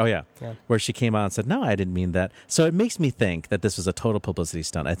 Oh, yeah. Where she came out and said, no, I didn't mean that. So it makes me think that this was a total publicity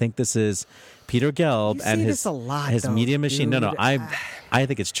stunt. I think this is Peter Gelb and his media machine. Dude. No, I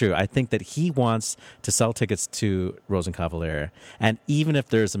think it's true. I think that he wants to sell tickets to Rosenkavalier. And even if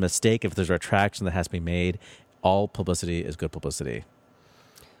there's a mistake, if there's a retraction that has to be made, all publicity is good publicity.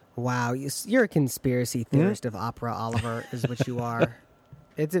 Wow, you're a conspiracy theorist of opera, Oliver, is what you are.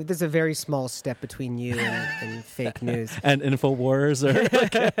 There's a very small step between you and fake news. And InfoWars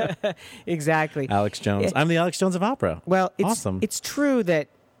or exactly. Alex Jones. I'm the Alex Jones of opera. Well, awesome. It's true that,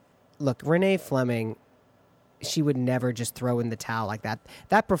 look, Renee Fleming, she would never just throw in the towel like that.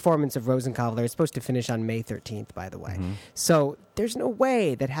 That performance of Rosenkavalier is supposed to finish on May 13th, by the way. Mm-hmm. So there's no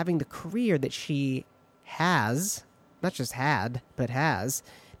way that having the career that she has, not just had, but has,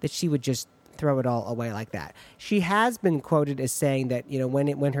 that she would just throw it all away like that. She has been quoted as saying that,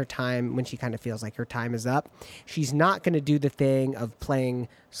 when she kind of feels like her time is up, she's not going to do the thing of playing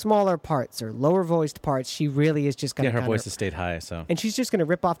smaller parts or lower voiced parts. She really is just going to her voice has stayed high, so. And she's just going to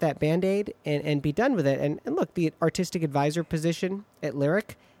rip off that Band-Aid and be done with it. And look, the artistic advisor position at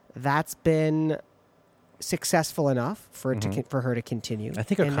Lyric, that's been successful enough for her to continue. I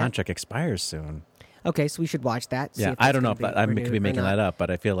think her contract expires soon. Okay, so we should watch that. Yeah, I don't know if I could be making that up,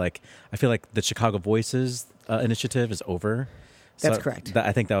 but I feel like the Chicago Voices initiative is over. That's correct.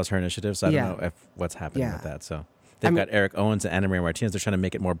 I think that was her initiative, so I don't know what's happening with that. So they've got Eric Owens and Anna Maria Martinez. They're trying to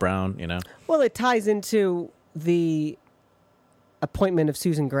make it more brown, Well, it ties into the appointment of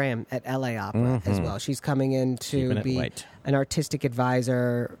Susan Graham at LA Opera as well. She's coming in to be an artistic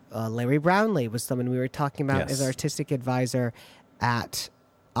advisor. Larry Brownlee was someone we were talking about as artistic advisor at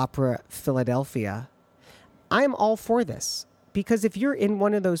Opera Philadelphia. I am all for this because if you're in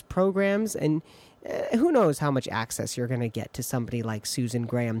one of those programs, and who knows how much access you're going to get to somebody like Susan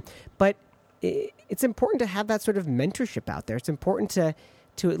Graham, but it's important to have that sort of mentorship out there. It's important to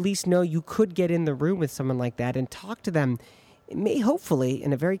at least know you could get in the room with someone like that and talk to them, hopefully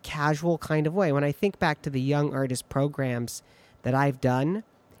in a very casual kind of way. When I think back to the young artist programs that I've done,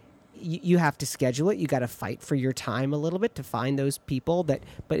 you have to schedule it. You got to fight for your time a little bit to find those people but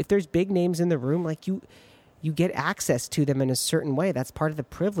if there's big names in the room, like you get access to them in a certain way. That's part of the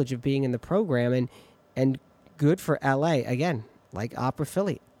privilege of being in the program, and good for LA, again, like Opera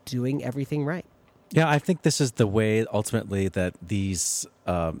Philly, doing everything right. Yeah, I think this is the way ultimately that these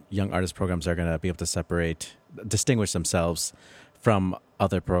young artist programs are going to be able to distinguish themselves from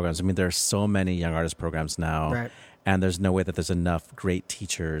other programs. I mean, there are so many young artist programs now, right. And there's no way that there's enough great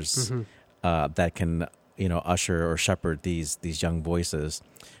teachers that can, usher or shepherd these young voices.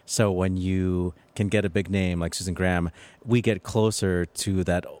 So when you can get a big name like Susan Graham, we get closer to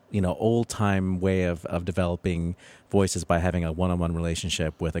that, old time way of developing voices by having a one-on-one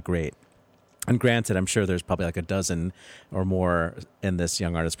relationship with a great. And granted, I'm sure there's probably like a dozen or more in this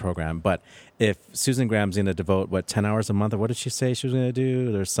young artist program. But if Susan Graham's going to devote, 10 hours a month, or what did she say she was going to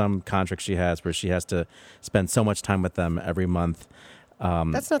do? There's some contract she has where she has to spend so much time with them every month.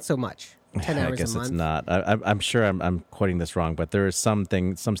 That's not so much. 10 hours a month. I guess it's not. I'm sure I'm quoting this wrong, but there is some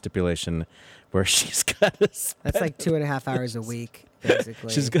stipulation where she's got to spend. That's like 2.5 hours a week,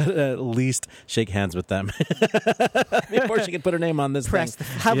 basically. She's got to at least shake hands with them before she can put her name on this thing.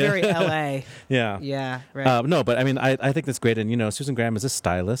 How very LA. Yeah. Yeah, right. No, but I mean, I think that's great. And, Susan Graham is a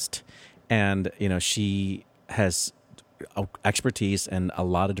stylist, and, she has expertise in a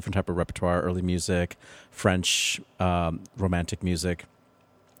lot of different type of repertoire, early music, French, romantic music,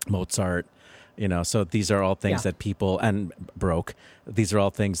 Mozart, so these are all things that people, and Baroque, these are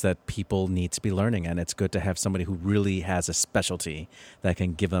all things that people need to be learning. And it's good to have somebody who really has a specialty that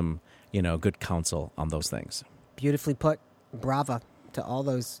can give them, good counsel on those things. Beautifully put. Brava to all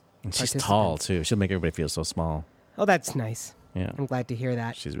those She's tall, too. She'll make everybody feel so small. Oh, that's nice. Yeah. I'm glad to hear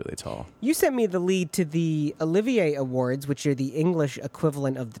that. She's really tall. You sent me the lead to the Olivier Awards, which are the English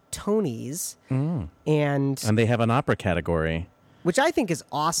equivalent of the Tonys. And they have an opera category. Which I think is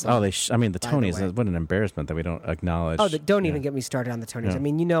awesome. Oh, the Tonys, what an embarrassment that we don't acknowledge. Oh, don't even get me started on the Tonys. Yeah. I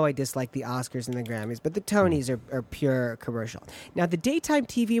mean, I dislike the Oscars and the Grammys, but the Tonys are pure commercial. Now, the Daytime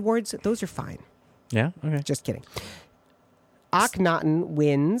TV Awards, those are fine. Yeah? Okay. Just kidding. Akhenaten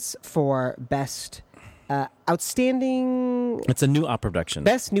wins for Best Outstanding... It's a new opera production.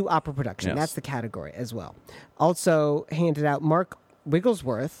 Best New Opera Production. Yes. That's the category as well. Also handed out, Mark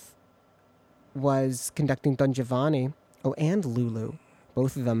Wigglesworth was conducting Don Giovanni. Oh, and Lulu,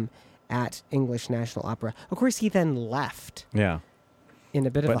 both of them at English National Opera. Of course, he then left. Yeah. In a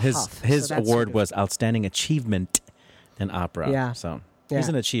bit of a huff. His award was Outstanding Achievement in Opera. Yeah. So he's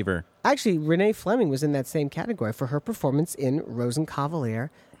an achiever. Actually, Renee Fleming was in that same category for her performance in Rosenkavalier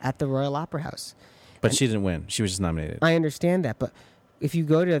at the Royal Opera House. But she didn't win. She was just nominated. I understand that, but if you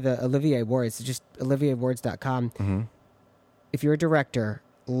go to the Olivier Awards, just olivierAwards.com, if you're a director,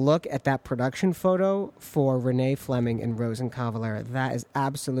 look at that production photo for Renee Fleming and Rosenkavalier. That is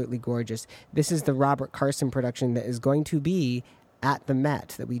absolutely gorgeous. This is the Robert Carson production that is going to be at the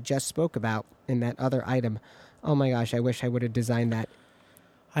Met that we just spoke about in that other item. Oh my gosh, I wish I would have designed that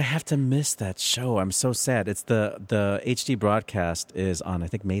I have to miss that show. I'm so sad. It's the HD broadcast is on, I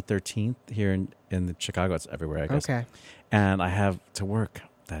think, May 13th here in Chicago. It's everywhere, I guess. Okay. And I have to work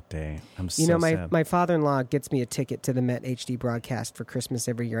that day. I'm so sad. My father-in-law gets me a ticket to the Met HD broadcast for Christmas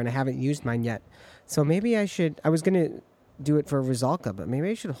every year, and I haven't used mine yet. So maybe I should. I was going to do it for Rizalka, but maybe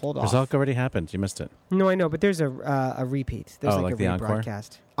I should hold off. Rizalka already happened. You missed it. No, I know, but there's a repeat. There's like a the encore?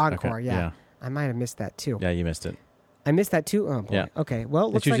 rebroadcast. Encore, Okay, yeah. yeah. I might have missed that too. Yeah, you missed it. I missed that too? Oh, boy. Yeah. Okay, well,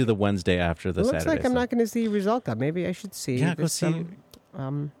 It's looks usually like, the Wednesday after the it looks Saturday. like I'm not going to see Rizalka. Maybe I should see Yeah, go this, see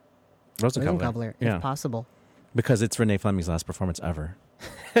Rosenkavalier, Yeah. if possible. Because it's Renee Fleming's last performance ever.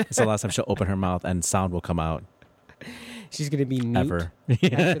 It's the last time she'll open her mouth and sound will come out. She's going to be mute. Ever. after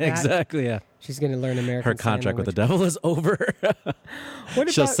Yeah, that. exactly, yeah. She's going to learn American Her contract with the devil is over.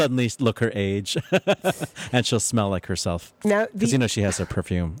 She'll suddenly look her age, and she'll smell like herself. Now, Because she has a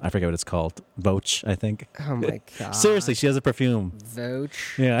perfume. I forget what it's called. Voch, I think. Oh my god! Seriously, she has a perfume.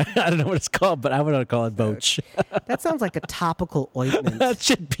 Voch. Yeah, I don't know what it's called, but I would call it Voch. That sounds like a topical ointment. That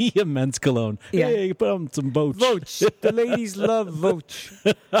should be a men's cologne. Yeah. Hey, put on some Voch. Voch. The ladies love Voch.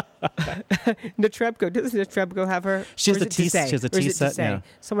 Netrebko. Doesn't Netrebko have her? She has or is a it tea- Tissé? she has a Or is tea it set, Tissé? yeah.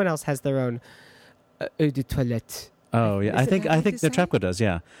 Someone else has their own eau de toilette. Oh yeah, Is I it think Eau de the Trepco does.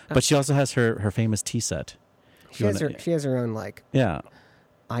 Yeah, but she also has her famous tea set. She has her own Yeah.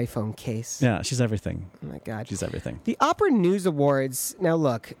 iPhone case. Yeah, she's everything. Oh my god, she's everything. The Opera News Awards. Now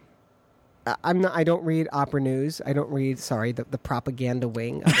look, I don't read opera news. I don't read. Sorry, the propaganda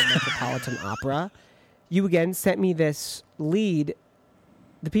wing of the Metropolitan Opera. You again sent me this lead.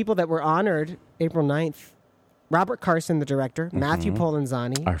 The people that were honored April 9th. Robert Carson, the director. Matthew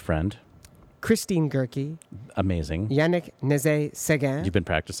Polenzani. Our friend. Christine Gerke. Amazing. Yannick Nézet-Séguin. You've been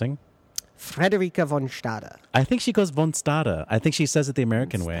practicing. Frederica von Stade. I think she goes von Stade. I think she says it the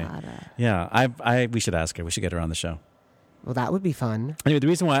American way. Yeah, we should ask her. We should get her on the show. Well, that would be fun. Anyway, the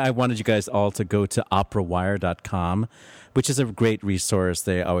reason why I wanted you guys all to go to operawire.com, which is a great resource.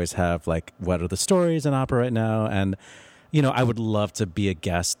 They always have what are the stories in opera right now, and I would love to be a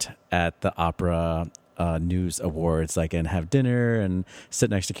guest at the Opera News Awards, and have dinner and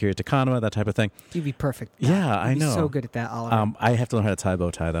sit next to Kira Takano, that type of thing. You'd be perfect. Yeah, I You'd be know. so good at that, Oliver. I have to learn how to tie a bow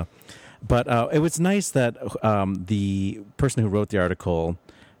tie, though. But it was nice that the person who wrote the article,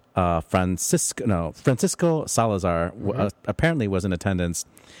 Francisco Salazar, apparently was in attendance,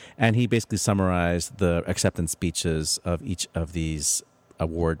 and he basically summarized the acceptance speeches of each of these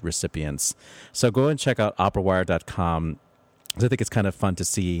award recipients. So go and check out operawire.com. I think it's kind of fun to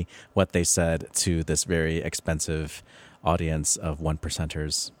see what they said to this very expensive audience of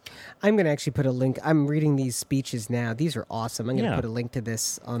 1%ers. I'm going to actually put a link. I'm reading these speeches now. These are awesome. I'm going to put a link to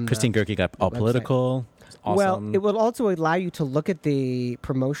this on Christine Gerke got all website. political. Awesome. Well, it will also allow you to look at the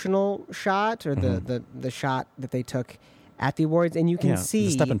promotional shot or the shot that they took at the awards, and you can see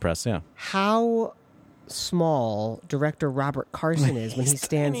the step and press, how small director Robert Carson is when he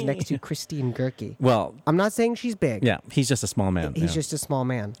stands tiny. next to Christine Gerke. Well, I'm not saying she's big. Yeah, he's just a small man. He's just a small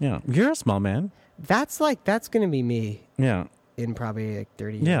man. Yeah, you're a small man. That's going to be me. Yeah. In probably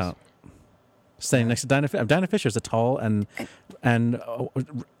 30 years. Yeah. Standing next to Dinah Fisher. Dinah Fisher's a tall and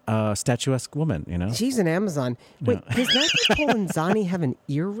statuesque woman, She's an Amazon. Wait, does Matthew Polenzani have an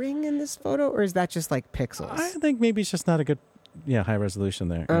earring in this photo, or is that just pixels? I think maybe it's just not a good, high resolution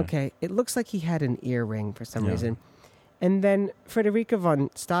there. Yeah. Okay, it looks like he had an earring for some reason. And then Frederica von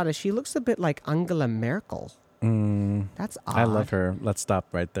Stade, she looks a bit like Angela Merkel. That's odd. I love her. Let's stop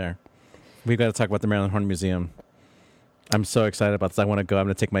right there. We've got to talk about the Marilyn Horne Museum. I'm so excited about this. I want to go. I'm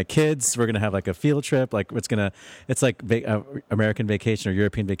going to take my kids. We're going to have a field trip. It's like American Vacation or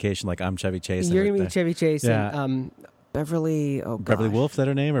European Vacation. I'm Chevy Chase. You're going to be Chevy Chase. Yeah. And, Beverly. Oh, Beverly Wolf, is that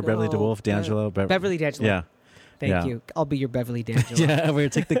her name? Or Beverly DeWolf? D'Angelo? Beverly D'Angelo. Yeah. Thank you. I'll be your Beverly D'Angelo. Yeah, we're going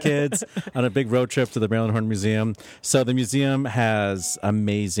to take the kids on a big road trip to the Marilyn Horne Museum. So the museum has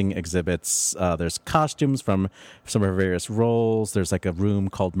amazing exhibits. There's costumes from some of her various roles. There's a room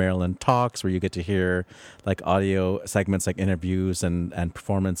called Marilyn Talks where you get to hear audio segments, interviews and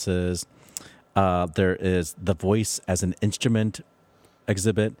performances. There is the Voice as an Instrument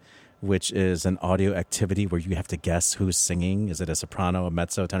exhibit, which is an audio activity where you have to guess who's singing. Is it a soprano, a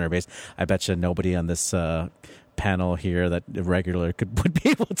mezzo, tenor, bass? I bet you nobody on this panel here that regular would be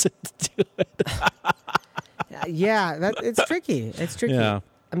able to do it. It's tricky. It's tricky. Yeah.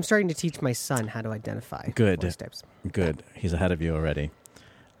 I'm starting to teach my son how to identify voice types. Good. He's ahead of you already.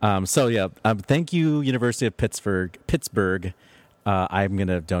 Thank you, University of Pittsburgh. I'm going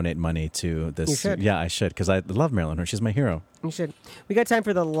to donate money to this. You should. Yeah, I should, because I love Marilyn Horne. She's my hero. You should. We got time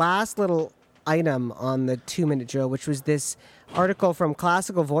for the last little item on the 2-minute drill, which was this article from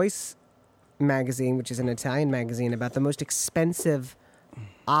Classical Voice magazine, which is an Italian magazine, about the most expensive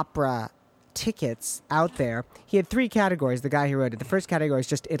opera tickets out there. He had 3 categories, the guy who wrote it. The first category is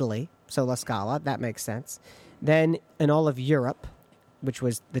just Italy, so La Scala. That makes sense. Then in all of Europe, which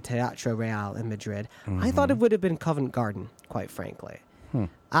was the Teatro Real in Madrid. I thought it would have been Covent Garden, quite frankly.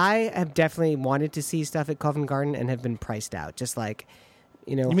 I have definitely wanted to see stuff at Covent Garden and have been priced out. Just like,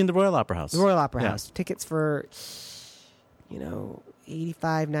 you mean the Royal Opera House? The Royal Opera House. Tickets for,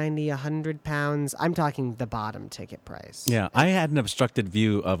 85, 90, 100 pounds. I'm talking the bottom ticket price. Yeah, I had an obstructed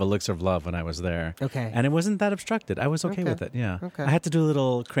view of Elixir of Love when I was there. Okay. And it wasn't that obstructed. I was okay with it, yeah. Okay. I had to do a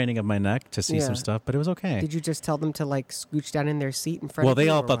little craning of my neck to see some stuff, but it was okay. Did you just tell them to, scooch down in their seat in front of you? Well, they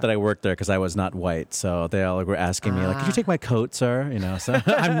all thought that I worked there because I was not white, so they all were asking me, could you take my coat, sir? So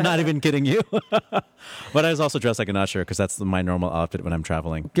I'm not even kidding you. But I was also dressed like an usher because that's my normal outfit when I'm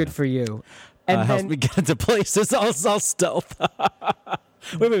traveling. Good for you. And helps me get into places. I'll stealth.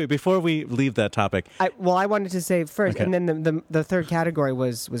 Wait. Before we leave that topic. I wanted to say first, and then the third category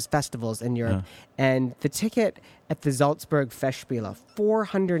was festivals in Europe. And the ticket at the Salzburg Festspiele,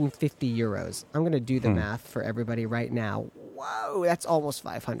 450 euros. I'm going to do the math for everybody right now. Whoa, that's almost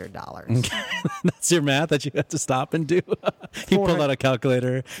 $500. That's your math that you had to stop and do? He pulled out a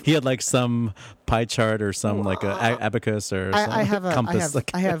calculator. He had some pie chart or some abacus or some compass.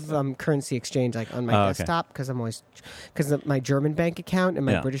 I have currency exchange on my desktop because of my German bank account and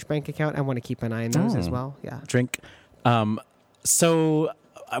my British bank account. I want to keep an eye on those as well. Yeah. Drink. So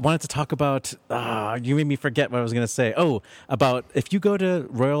I wanted to talk about, you made me forget what I was going to say. Oh, about if you go to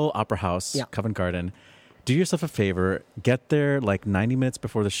Royal Opera House, Covent Garden, do yourself a favor, get there 90 minutes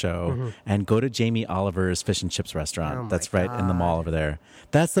before the show and go to Jamie Oliver's Fish and Chips restaurant. That's right in the mall over there.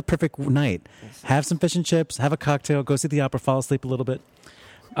 That's the perfect night. Have some fish and chips, have a cocktail, go see the opera, fall asleep a little bit.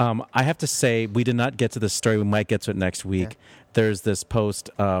 I have to say, we did not get to this story. We might get to it next week. Yeah. There's this post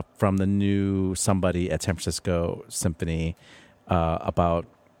from the new somebody at San Francisco Symphony about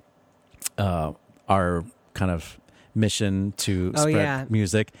our kind of mission to spread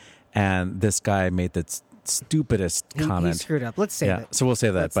music. And this guy made the stupidest comment. He screwed up. Let's save it. So we'll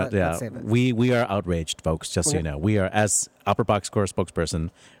say that. Let's save it. We are outraged, folks, just so you know. We are, as Opera Box Score spokesperson,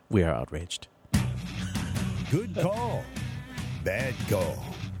 we are outraged. Good call. Bad call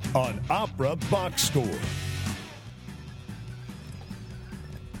on Opera Box Score.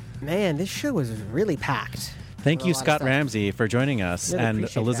 Man, this show was really packed. Thank you, Scott Ramsey, for joining us, really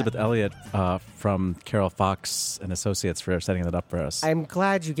and Elizabeth Elliott from Carol Fox and Associates for setting that up for us. I'm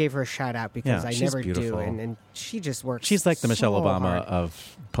glad you gave her a shout out because I never beautiful. do, and she just works. She's like the Michelle Obama hard.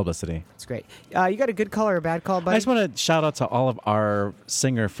 Of publicity. That's great. You got a good call or a bad call, buddy? I just want to shout out to all of our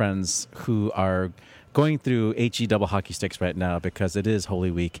singer friends who are going through HE double hockey sticks right now because it is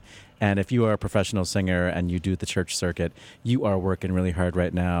Holy Week. And if you are a professional singer and you do the church circuit, you are working really hard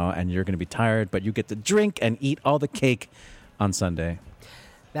right now and you're going to be tired, but you get to drink and eat all the cake on Sunday.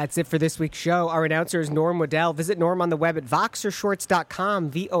 That's it for this week's show. Our announcer is Norm Waddell. Visit Norm on the web at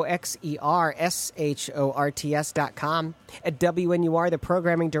voxershorts.com, VOXERSHORTS.com. At WNUR, the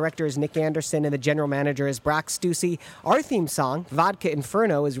programming director is Nick Anderson and the general manager is Brock Stussy. Our theme song, Vodka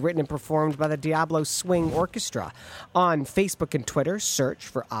Inferno, is written and performed by the Diablo Swing Orchestra. On Facebook and Twitter, search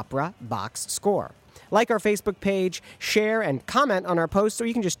for Opera Box Score. Like our Facebook page, share and comment on our posts, or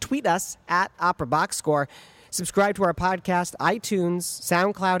you can just tweet us at Opera Box Score. Subscribe to our podcast, iTunes,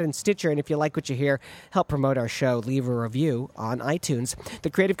 SoundCloud, and Stitcher. And if you like what you hear, help promote our show. Leave a review on iTunes. The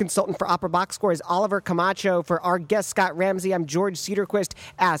creative consultant for Opera Box Score is Oliver Camacho. For our guest, Scott Ramsey, I'm George Cedarquist,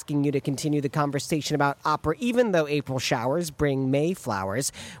 asking you to continue the conversation about opera, even though April showers bring May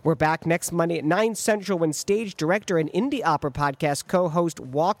flowers. We're back next Monday at 9 Central when stage director and Indie Opera Podcast co-host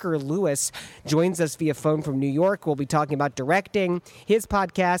Walker Lewis joins us via phone from New York. We'll be talking about directing, his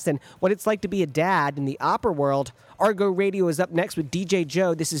podcast, and what it's like to be a dad in the opera world. Argo Radio is up next with DJ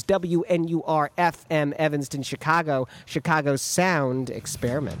Joe. This is WNUR FM Evanston, Chicago, Chicago's Sound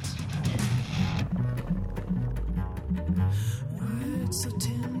Experiment.